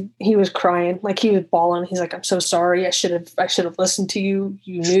me, and he was crying, he was bawling. He's like, I'm so sorry. I should have listened to you.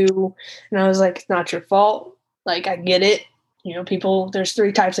 You knew. And I was like, it's not your fault. I get it. People, there's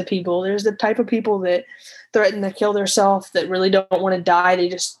 3 types of people. There's the type of people that threaten to kill themselves, that really don't want to die.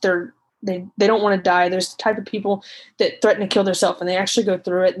 They don't want to die. There's the type of people that threaten to kill themselves and they actually go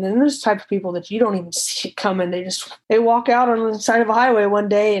through it. And then there's the type of people that you don't even see it coming. They walk out on the side of a highway one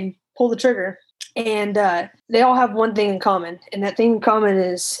day and pull the trigger. And they all have one thing in common. And that thing in common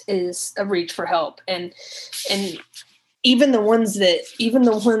is a reach for help. And even the ones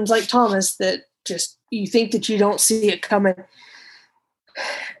like Thomas that just, you think that you don't see it coming.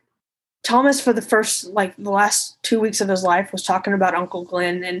 Thomas, for the last 2 weeks of his life, was talking about Uncle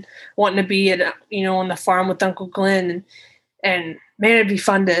Glenn and wanting to be on the farm with Uncle Glenn. And man, it'd be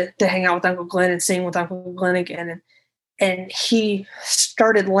fun to hang out with Uncle Glenn and sing with Uncle Glenn again. And he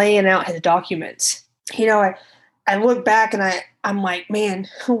started laying out his documents. I look back and I'm like, man,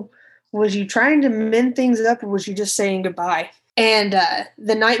 was you trying to mend things up, or was you just saying goodbye? And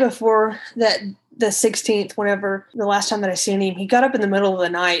the night before the 16th, whenever the last time that I seen him, he got up in the middle of the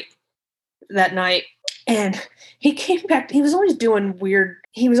night that night, and he came back. He was always doing weird.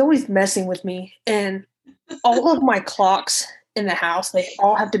 He was always messing with me, and all of my clocks in the house, they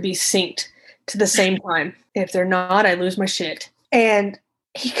all have to be synced to the same time. If they're not, I lose my shit. And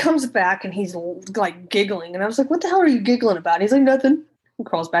he comes back and he's giggling, and I was like, what the hell are you giggling about? And he's like, nothing. He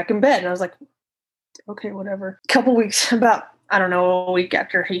crawls back in bed. And I was like, okay, whatever. A couple weeks, about, I don't know, a week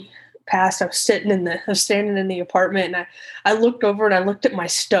after he passed, I was standing in the apartment, and I looked over and I looked at my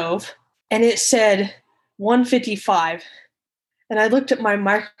stove, and it said 155. And I looked at my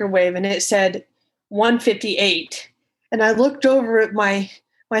microwave and it said 158. And I looked over at my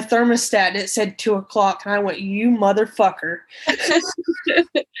thermostat and it said 2:00. And I went, you motherfucker.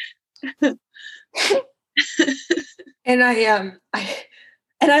 And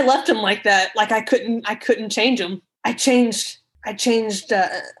I left him like that. Like I couldn't change him. I changed.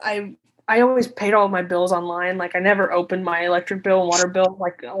 I always paid all my bills online. Like I never opened my electric bill and water bill.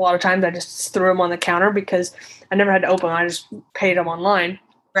 Like a lot of times I just threw them on the counter because I never had to open them. I just paid them online.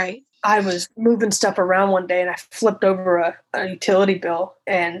 Right. I was moving stuff around one day and I flipped over a utility bill,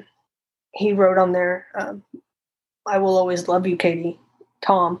 and he wrote on there, I will always love you, Katie,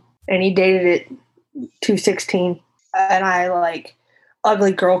 Tom. And he dated it 2/16. And I like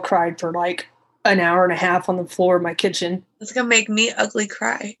ugly girl cried for like an hour and a half on the floor of my kitchen. It's going to make me ugly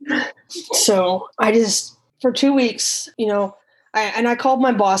cry. So I just, for 2 weeks, I called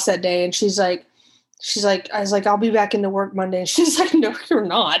my boss that day, and she's like, I was like, I'll be back into work Monday. And she's like, no, you're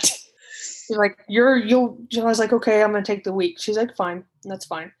not. She's like, I was like, okay, I'm going to take the week. She's like, fine, that's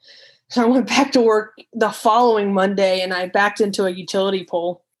fine. So I went back to work the following Monday, and I backed into a utility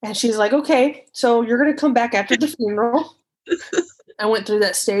pole. And she's like, okay, so you're going to come back after the funeral. I went through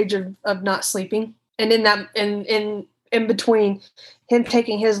that stage of not sleeping. And in between him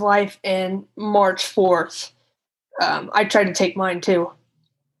taking his life and March 4th, I tried to take mine too.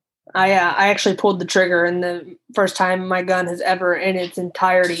 I actually pulled the trigger, and the first time my gun has ever, in its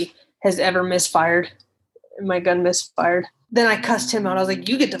entirety, has ever misfired. My gun misfired. Then I cussed him out. I was like,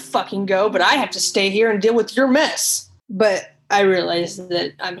 you get to fucking go, but I have to stay here and deal with your mess. But I realized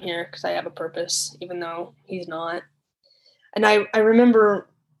that I'm here because I have a purpose, even though he's not. And I remember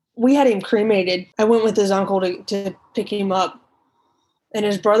we had him cremated. I went with his uncle to pick him up, and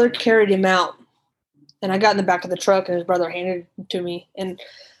his brother carried him out. And I got in the back of the truck, and his brother handed it to me. And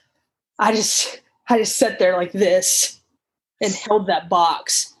I just sat there like this and held that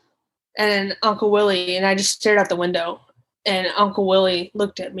box. And Uncle Willie, and I just stared out the window. And Uncle Willie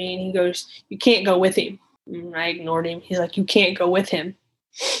looked at me, and he goes, you can't go with him. And I ignored him. He's like, you can't go with him.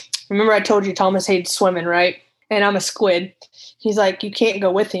 Remember I told you Thomas hates swimming, right? And I'm a squid. He's like, you can't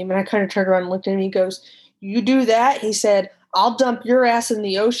go with him. And I kind of turned around and looked at him. He goes, you do that? He said, I'll dump your ass in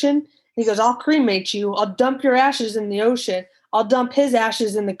the ocean. He goes, I'll cremate you. I'll dump your ashes in the ocean. I'll dump his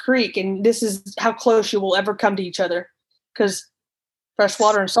ashes in the creek. And this is how close you will ever come to each other. Because fresh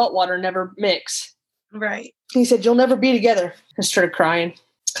water and salt water never mix. Right. He said, you'll never be together. I started crying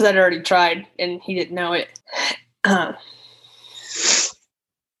because I'd already tried and he didn't know it.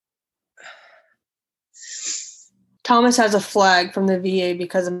 Thomas has a flag from the VA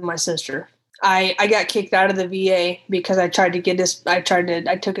because of my sister. I got kicked out of the VA because I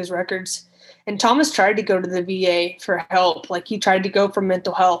took his records. And Thomas tried to go to the VA for help. Like he tried to go for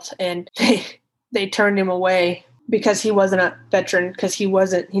mental health, and they turned him away because he wasn't a veteran, because he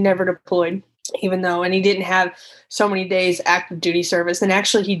never deployed, and he didn't have so many days active duty service. And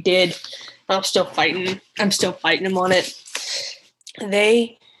actually he did. I'm still fighting him on it.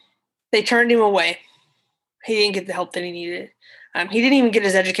 They turned him away. He didn't get the help that he needed. He didn't even get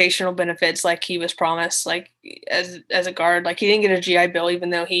his educational benefits like he was promised, like as a guard. Like he didn't get a GI Bill,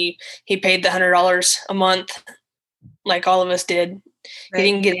 even though he paid the $100 a month, like all of us did. Right.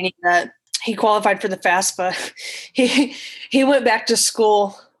 He didn't get any of that. He qualified for the FAFSA. He went back to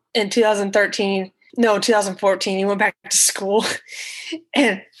school in 2014. He went back to school.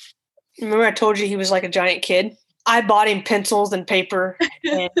 And remember I told you he was like a giant kid? I bought him pencils and paper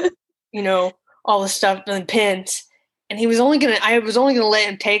and, all the stuff and pens. And I was only going to let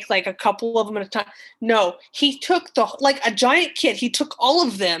him take like a couple of them at a time. No, he took like a giant kid. He took all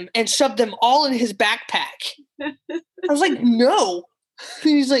of them and shoved them all in his backpack. I was like, no.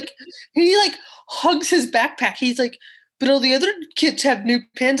 He's like, he like hugs his backpack. He's like, but all the other kids have new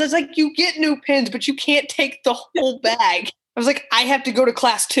pens. I was like, you get new pens, but you can't take the whole bag. I was like, I have to go to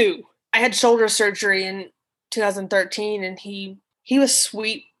class 2. I had shoulder surgery in 2013, and he was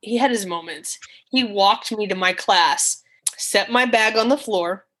sweet. He had his moments. He walked me to my class, set my bag on the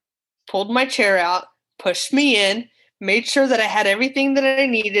floor, pulled my chair out, pushed me in, made sure that I had everything that I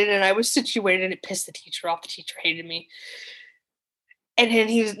needed and I was situated, and it pissed the teacher off. The teacher hated me. And then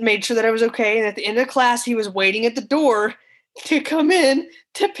he made sure that I was okay. And at the end of class, he was waiting at the door to come in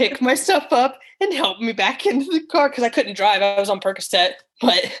to pick my stuff up and help me back into the car because I couldn't drive. I was on Percocet.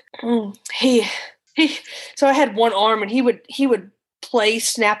 But so I had one arm, and he would play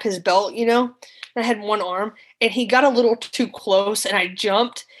snap his belt, you know? And I had one arm, and he got a little too close, and I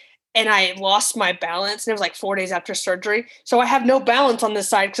jumped, and I lost my balance. And it was like 4 days after surgery. So I have no balance on this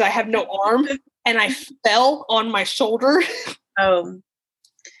side because I have no arm, and I fell on my shoulder. Oh.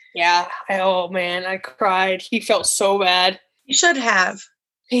 Yeah. Oh, man, I cried. He felt so bad. You should have.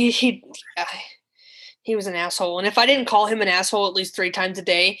 He was an asshole. And if I didn't call him an asshole at least 3 times a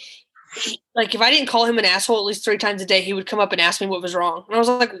day, if I didn't call him an asshole at least 3 times a day, he would come up and ask me what was wrong. And I was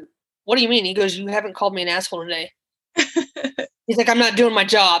like, what do you mean? He goes, you haven't called me an asshole today. He's like, I'm not doing my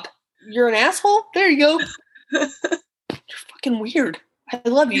job. You're an asshole? There you go. You're fucking weird. I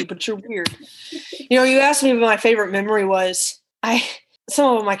love you, but you're weird. You know, you asked me what my favorite memory was.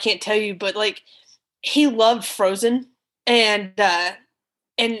 Some of them I can't tell you, but like he loved Frozen and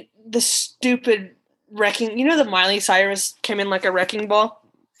the stupid wrecking, you know, the Miley Cyrus came in like a wrecking ball.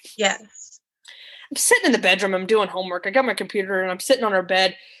 Yes. I'm sitting in the bedroom. I'm doing homework. I got my computer and I'm sitting on our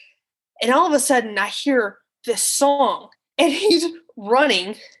bed. And all of a sudden I hear this song and he's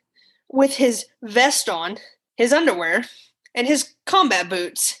running with his vest on, his underwear, and his combat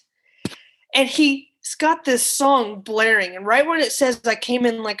boots. And he's got this song blaring. And right when it says I came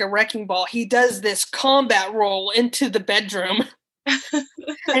in like a wrecking ball, he does this combat roll into the bedroom.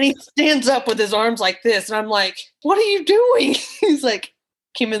 And he stands up with his arms like this. And I'm like, what are you doing? He's like,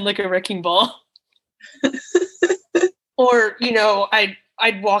 came in like a wrecking ball. Or, you know,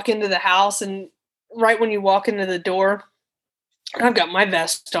 I'd walk into the house, and right when you walk into the door, I've got my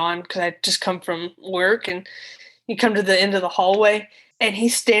vest on because I just come from work, and you come to the end of the hallway and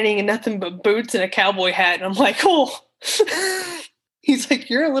he's standing in nothing but boots and a cowboy hat. And I'm like, oh, he's like,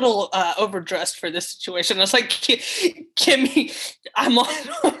 you're a little overdressed for this situation. I was like, Kimmy, I'm on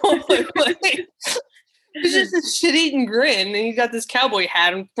my way. It's just a shit-eating grin. And he got this cowboy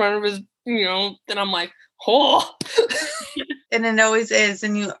hat in front of his, you know, and I'm like, oh. And it always is.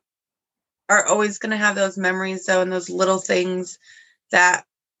 And you are always going to have those memories, though, and those little things that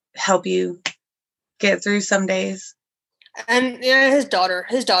help you get through some days. And yeah, his daughter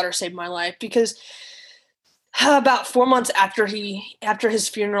saved my life because about 4 months after his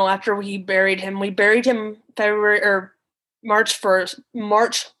funeral, after we buried him February or March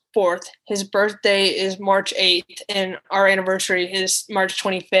 4th. His birthday is March 8th, and our anniversary is March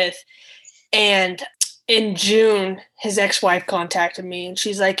 25th. And in June, his ex-wife contacted me, and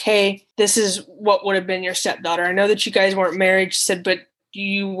she's like, hey, this is what would have been your stepdaughter. I know that you guys weren't married, she said, but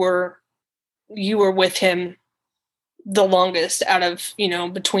you were with him the longest out of, you know,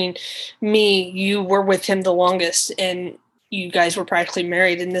 between me, you were with him the longest, and you guys were practically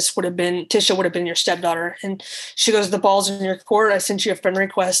married, and Tisha would have been your stepdaughter. And she goes, the ball's in your court. I sent you a friend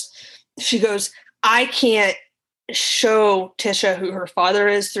request. She goes, I can't show Tisha who her father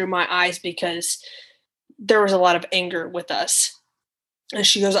is through my eyes because there was a lot of anger with us. And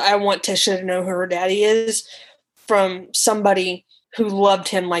she goes, I want Tisha to know who her daddy is from somebody who loved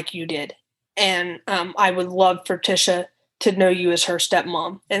him like you did. And I would love for Tisha to know you as her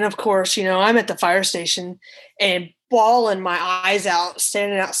stepmom. And of course, you know, I'm at the fire station and bawling my eyes out,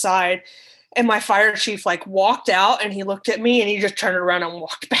 standing outside. And my fire chief like walked out and he looked at me and he just turned around and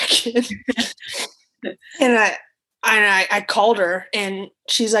walked back in. And I called her and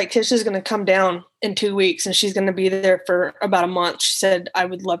she's like, Tisha's going to come down in 2 weeks and she's going to be there for about a month. She said, I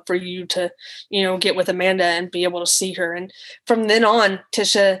would love for you to, you know, get with Amanda and be able to see her. And from then on,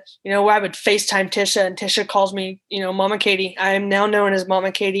 Tisha, you know, I would FaceTime Tisha and Tisha calls me, you know, Mama Katie. I am now known as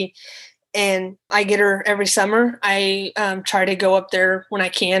Mama Katie. And I get her every summer. I try to go up there when I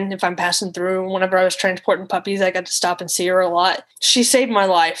can if I'm passing through. Whenever I was transporting puppies, I got to stop and see her a lot. She saved my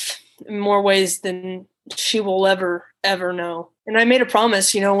life in more ways than she will ever know. And I made a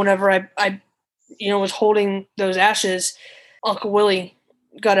promise, you know, whenever I you know, was holding those ashes, Uncle Willie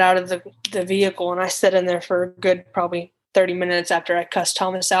got out of the vehicle and I sat in there for a good probably 30 minutes after I cussed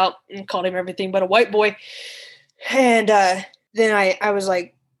Thomas out and called him everything but a white boy. And then I was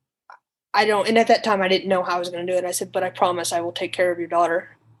like, and at that time I didn't know how I was going to do it. I said, but I promise I will take care of your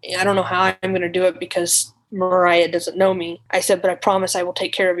daughter. I don't know how I'm going to do it because Mariah doesn't know me. I said, but I promise I will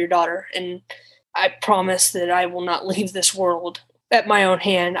take care of your daughter. And I promise that I will not leave this world at my own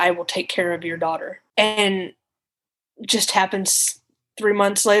hand. I will take care of your daughter. And just happens 3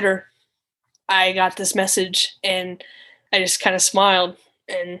 months later, I got this message and I just kind of smiled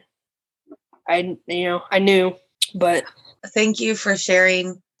and I knew, but. Thank you for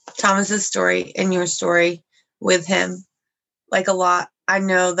sharing Thomas's story and your story with him. Like a lot. I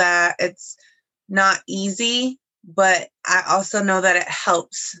know that it's not easy, but I also know that it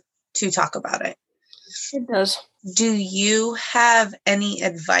helps to talk about it. It does. Do you have any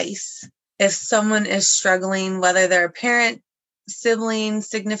advice if someone is struggling, whether they're a parent sibling,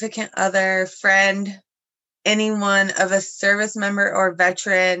 significant other, friend, anyone of a service member or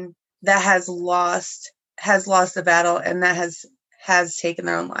veteran that has lost the battle and that has taken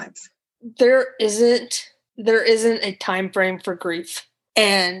their own lives? There isn't a time frame for grief.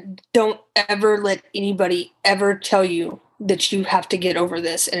 And don't ever let anybody ever tell you that you have to get over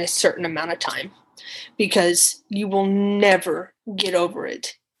this in a certain amount of time, because you will never get over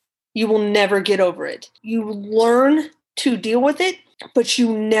it. You will never get over it. You learn to deal with it, but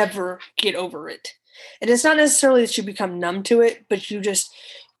you never get over it. And it's not necessarily that you become numb to it, but you just,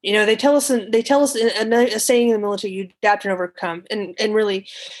 they tell us in a saying in the military, you adapt and overcome. And really,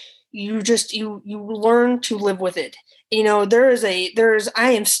 you learn to live with it.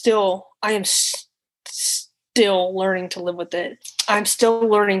 I am still learning to live with it. I'm still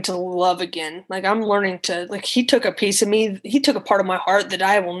learning to love again. Like, I'm learning to, like, he took a piece of me. He took a part of my heart that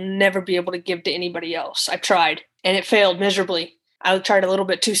I will never be able to give to anybody else. I tried and it failed miserably. I tried a little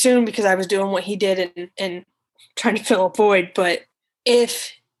bit too soon because I was doing what he did and trying to fill a void. But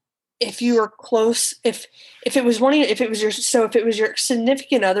if you were close, if it was your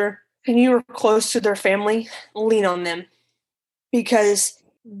significant other and you were close to their family, lean on them, because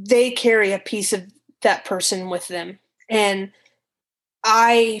they carry a piece of that person with them. And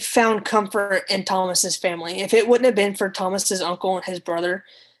I found comfort in Thomas's family. If it wouldn't have been for Thomas's uncle and his brother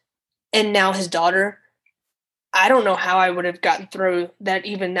and now his daughter, I don't know how I would have gotten through that,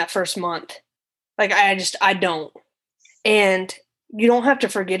 even that first month. Like, I don't. And you don't have to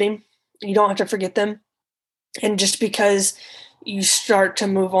forget him. You don't have to forget them. And just because you start to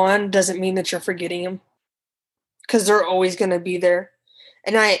move on doesn't mean that you're forgetting them, because they're always going to be there.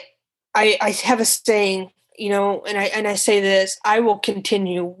 And I have a saying, and I say this: I will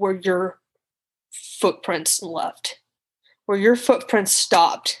continue where your footprints left, where your footprints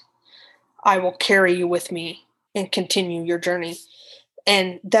stopped. I will carry you with me and continue your journey.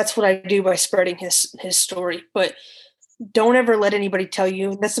 And that's what I do by spreading his story. But don't ever let anybody tell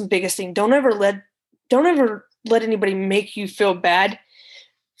you, that's the biggest thing. Don't ever let anybody make you feel bad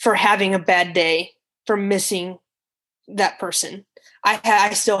for having a bad day, for missing that person.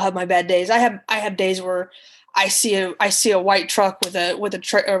 I still have my bad days. I have days where I see a white truck with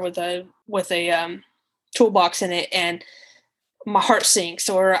a toolbox in it, and my heart sinks.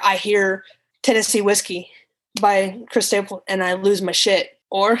 Or I hear Tennessee Whiskey by Chris Stapleton and I lose my shit.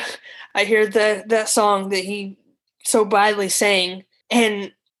 Or I hear that song that he so badly sang,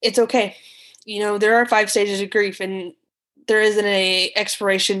 and it's okay. There are 5 stages of grief, and there isn't a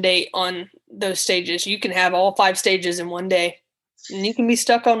expiration date on those stages. You can have all 5 stages in one day, and you can be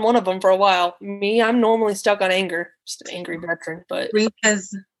stuck on one of them for a while. Me, I'm normally stuck on anger. Just an angry veteran. But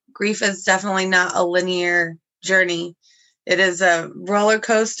grief is definitely not a linear journey. It is a roller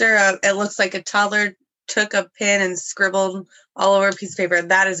coaster. It looks like a toddler took a pen and scribbled all over a piece of paper.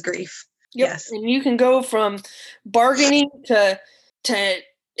 That is grief. Yep. Yes. And you can go from bargaining to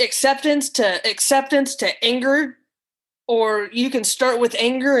acceptance to anger, or you can start with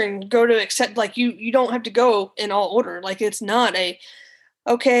anger and go to accept. Like, you don't have to go in all order. Like, it's not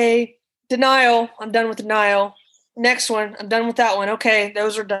okay, denial, I'm done with denial. Next one, I'm done with that one. Okay,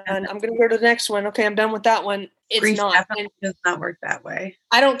 those are done. I'm going to go to the next one. Okay, I'm done with that one. It's grief not. Definitely does not work that way.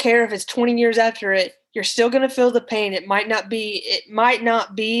 I don't care if it's 20 years after it. You're still going to feel the pain. It might not be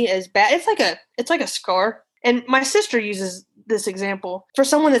as bad. It's like a scar. And my sister uses this example for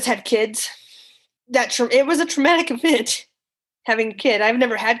someone that's had kids. It was a traumatic event having a kid. I've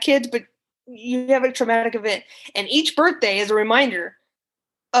never had kids, but you have a traumatic event, and each birthday is a reminder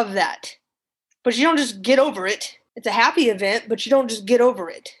of that. But you don't just get over it. It's a happy event, but you don't just get over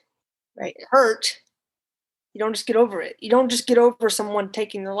it. Right? It hurt. You don't just get over it. You don't just get over someone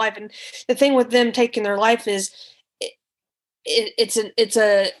taking their life. And the thing with them taking their life is it's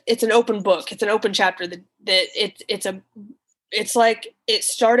an open book. It's an open chapter it's like it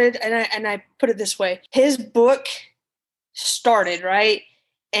started. And I put it this way: his book started, right,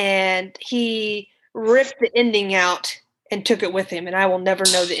 and he ripped the ending out and took it with him. And I will never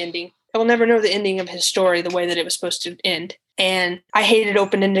know the ending. I will never know the ending of his story the way that it was supposed to end. And I hated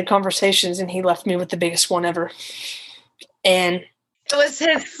open-ended conversations, and he left me with the biggest one ever. And it was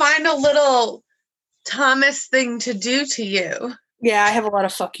his final little Thomas thing to do to you. Yeah, I have a lot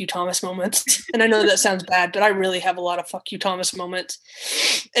of fuck you, Thomas moments. And I know that sounds bad, but I really have a lot of fuck you, Thomas moments.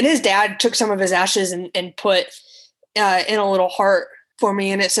 And his dad took some of his ashes and put in a little heart for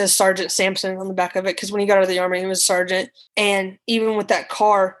me. And it says Sergeant Sampson on the back of it, because when he got out of the Army, he was a sergeant. And even with that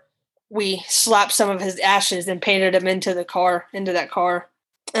car, we slapped some of his ashes and painted him into that car.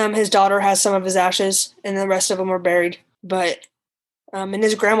 His daughter has some of his ashes, and the rest of them are buried. But And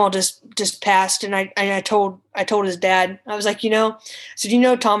his grandma just passed, and I told his dad, I was like, I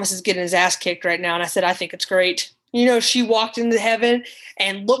said, Thomas is getting his ass kicked right now, and I said, I think it's great. She walked into heaven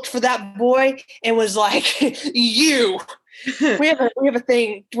and looked for that boy and was like, you. We have a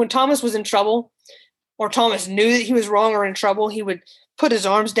thing when Thomas was in trouble, or Thomas knew that he was wrong or in trouble, he would put his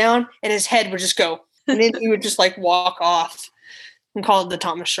arms down and his head would just go, and then he would just like walk off and call it the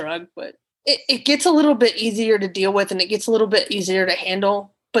Thomas shrug. But it gets a little bit easier to deal with, and it gets a little bit easier to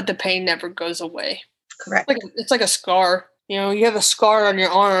handle, but the pain never goes away. Correct. It's like a scar. You have a scar on your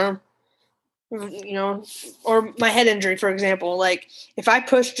arm, or my head injury, for example. Like if I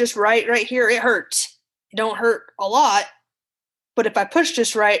push just right here, it hurts. It don't hurt a lot, but if I push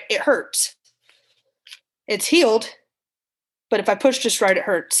just right, it hurts. It's healed, but if I push just right, it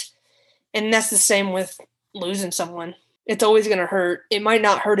hurts. And that's the same with losing someone. It's always going to hurt. It might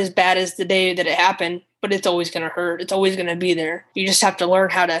not hurt as bad as the day that it happened, but it's always going to hurt. It's always going to be there. You just have to learn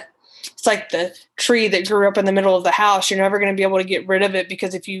how to, it's like the tree that grew up in the middle of the house. You're never going to be able to get rid of it,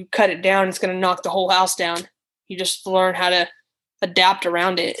 because if you cut it down, it's going to knock the whole house down. You just learn how to adapt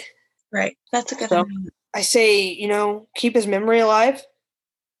around it. Right. That's a good one. I say, keep his memory alive,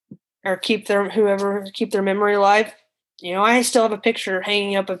 or keep their memory alive. I still have a picture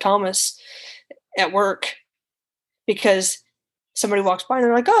hanging up of Thomas at work, because somebody walks by and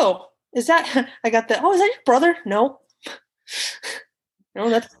they're like, oh, is that, I got that. Oh, is that your brother? No,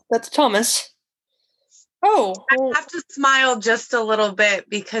 that's Thomas. Oh, I have to smile just a little bit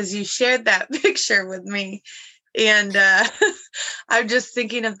because you shared that picture with me, and I'm just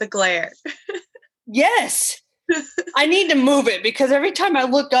thinking of the glare. Yes. I need to move it, because every time I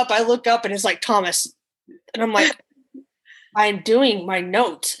look up and it's like Thomas, and I'm like, I'm doing my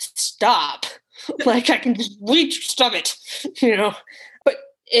notes. Stop. Like I can just reach, stop it, but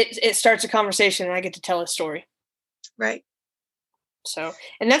it starts a conversation and I get to tell a story. Right. So,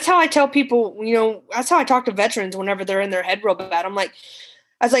 and that's how I tell people, that's how I talk to veterans whenever they're in their head real bad. I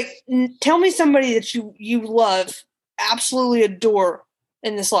was like, tell me somebody that you love, absolutely adore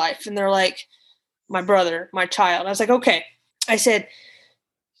in this life. And they're like, my brother, my child. I was like, okay. I said,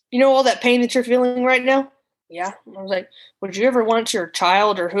 all that pain that you're feeling right now? Yeah. I was like, would you ever want your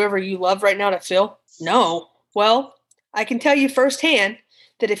child or whoever you love right now to feel? No. Well, I can tell you firsthand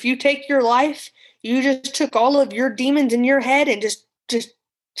that if you take your life, you just took all of your demons in your head and just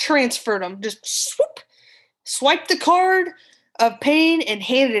transferred them. Just swipe the card of pain and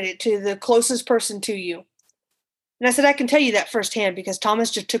handed it to the closest person to you. And I said, I can tell you that firsthand, because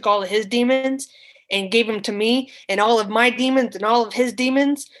Thomas just took all of his demons and gave them to me, and all of my demons and all of his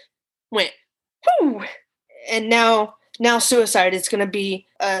demons went, whoo. And now suicide is going to be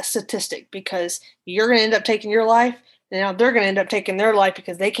a statistic, because you're going to end up taking your life, and now they're going to end up taking their life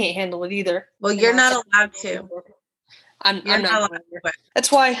because they can't handle it either. Well, you're not allowed to. I'm not allowed to.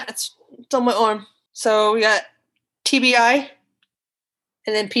 That's why it's on my arm. So we got TBI,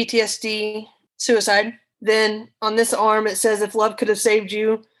 and then PTSD, suicide. Then on this arm, it says, if love could have saved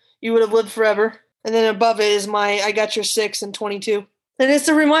you, you would have lived forever. And then above it is my I got your 6 and 22. And it's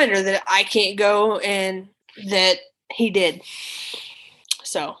a reminder that I can't go and that he did.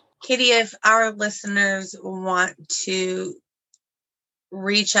 So, Katie, if our listeners want to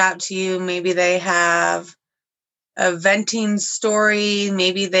reach out to you, maybe they have a venting story,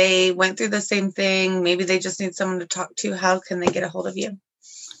 maybe they went through the same thing, maybe they just need someone to talk to, how can they get a hold of you?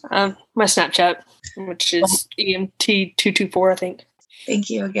 My Snapchat, which is EMT224, I think.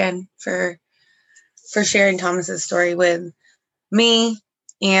 Thank you again for sharing Thomas's story with me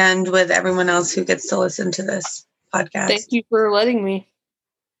and with everyone else who gets to listen to this podcast. Thank you for letting me.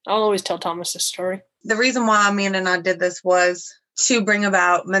 I'll always tell Thomas's story. The reason why Amanda and I did this was to bring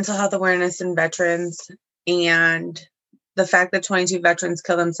about mental health awareness in veterans, and the fact that 22 veterans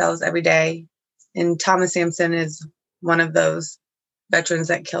kill themselves every day. And Thomas Sampson is one of those veterans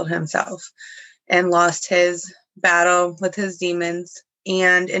that killed himself and lost his battle with his demons.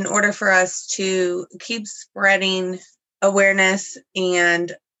 And in order for us to keep spreading awareness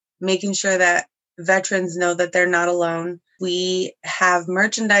and making sure that veterans know that they're not alone, we have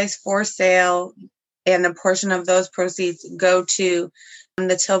merchandise for sale, and a portion of those proceeds go to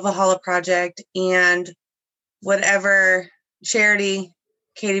the Till Valhalla Project and whatever charity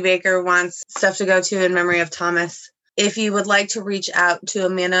Katie Baker wants stuff to go to in memory of Thomas. If you would like to reach out to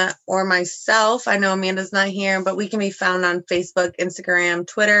Amanda or myself, I know Amanda's not here, but we can be found on Facebook, Instagram,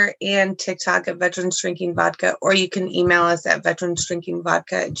 Twitter, and TikTok at Veterans Drinking Vodka, or you can email us at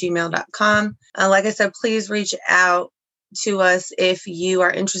veteransdrinkingvodka@gmail.com. Like I said, please reach out to us if you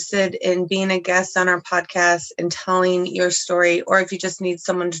are interested in being a guest on our podcast and telling your story, or if you just need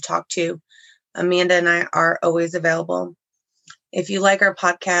someone to talk to. Amanda and I are always available. If you like our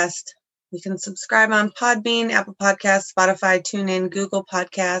podcast, you can subscribe on Podbean, Apple Podcasts, Spotify, TuneIn, Google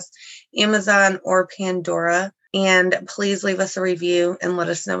Podcasts, Amazon, or Pandora. And please leave us a review and let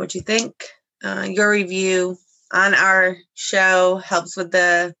us know what you think. Your review on our show helps with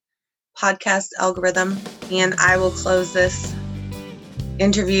the podcast algorithm. And I will close this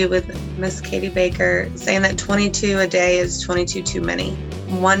interview with Miss Katie Baker saying that 22 a day is 22 too many.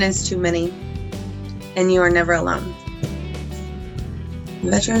 One is too many. And you are never alone.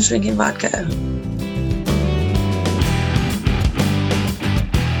 Veterans Drinking Vodka.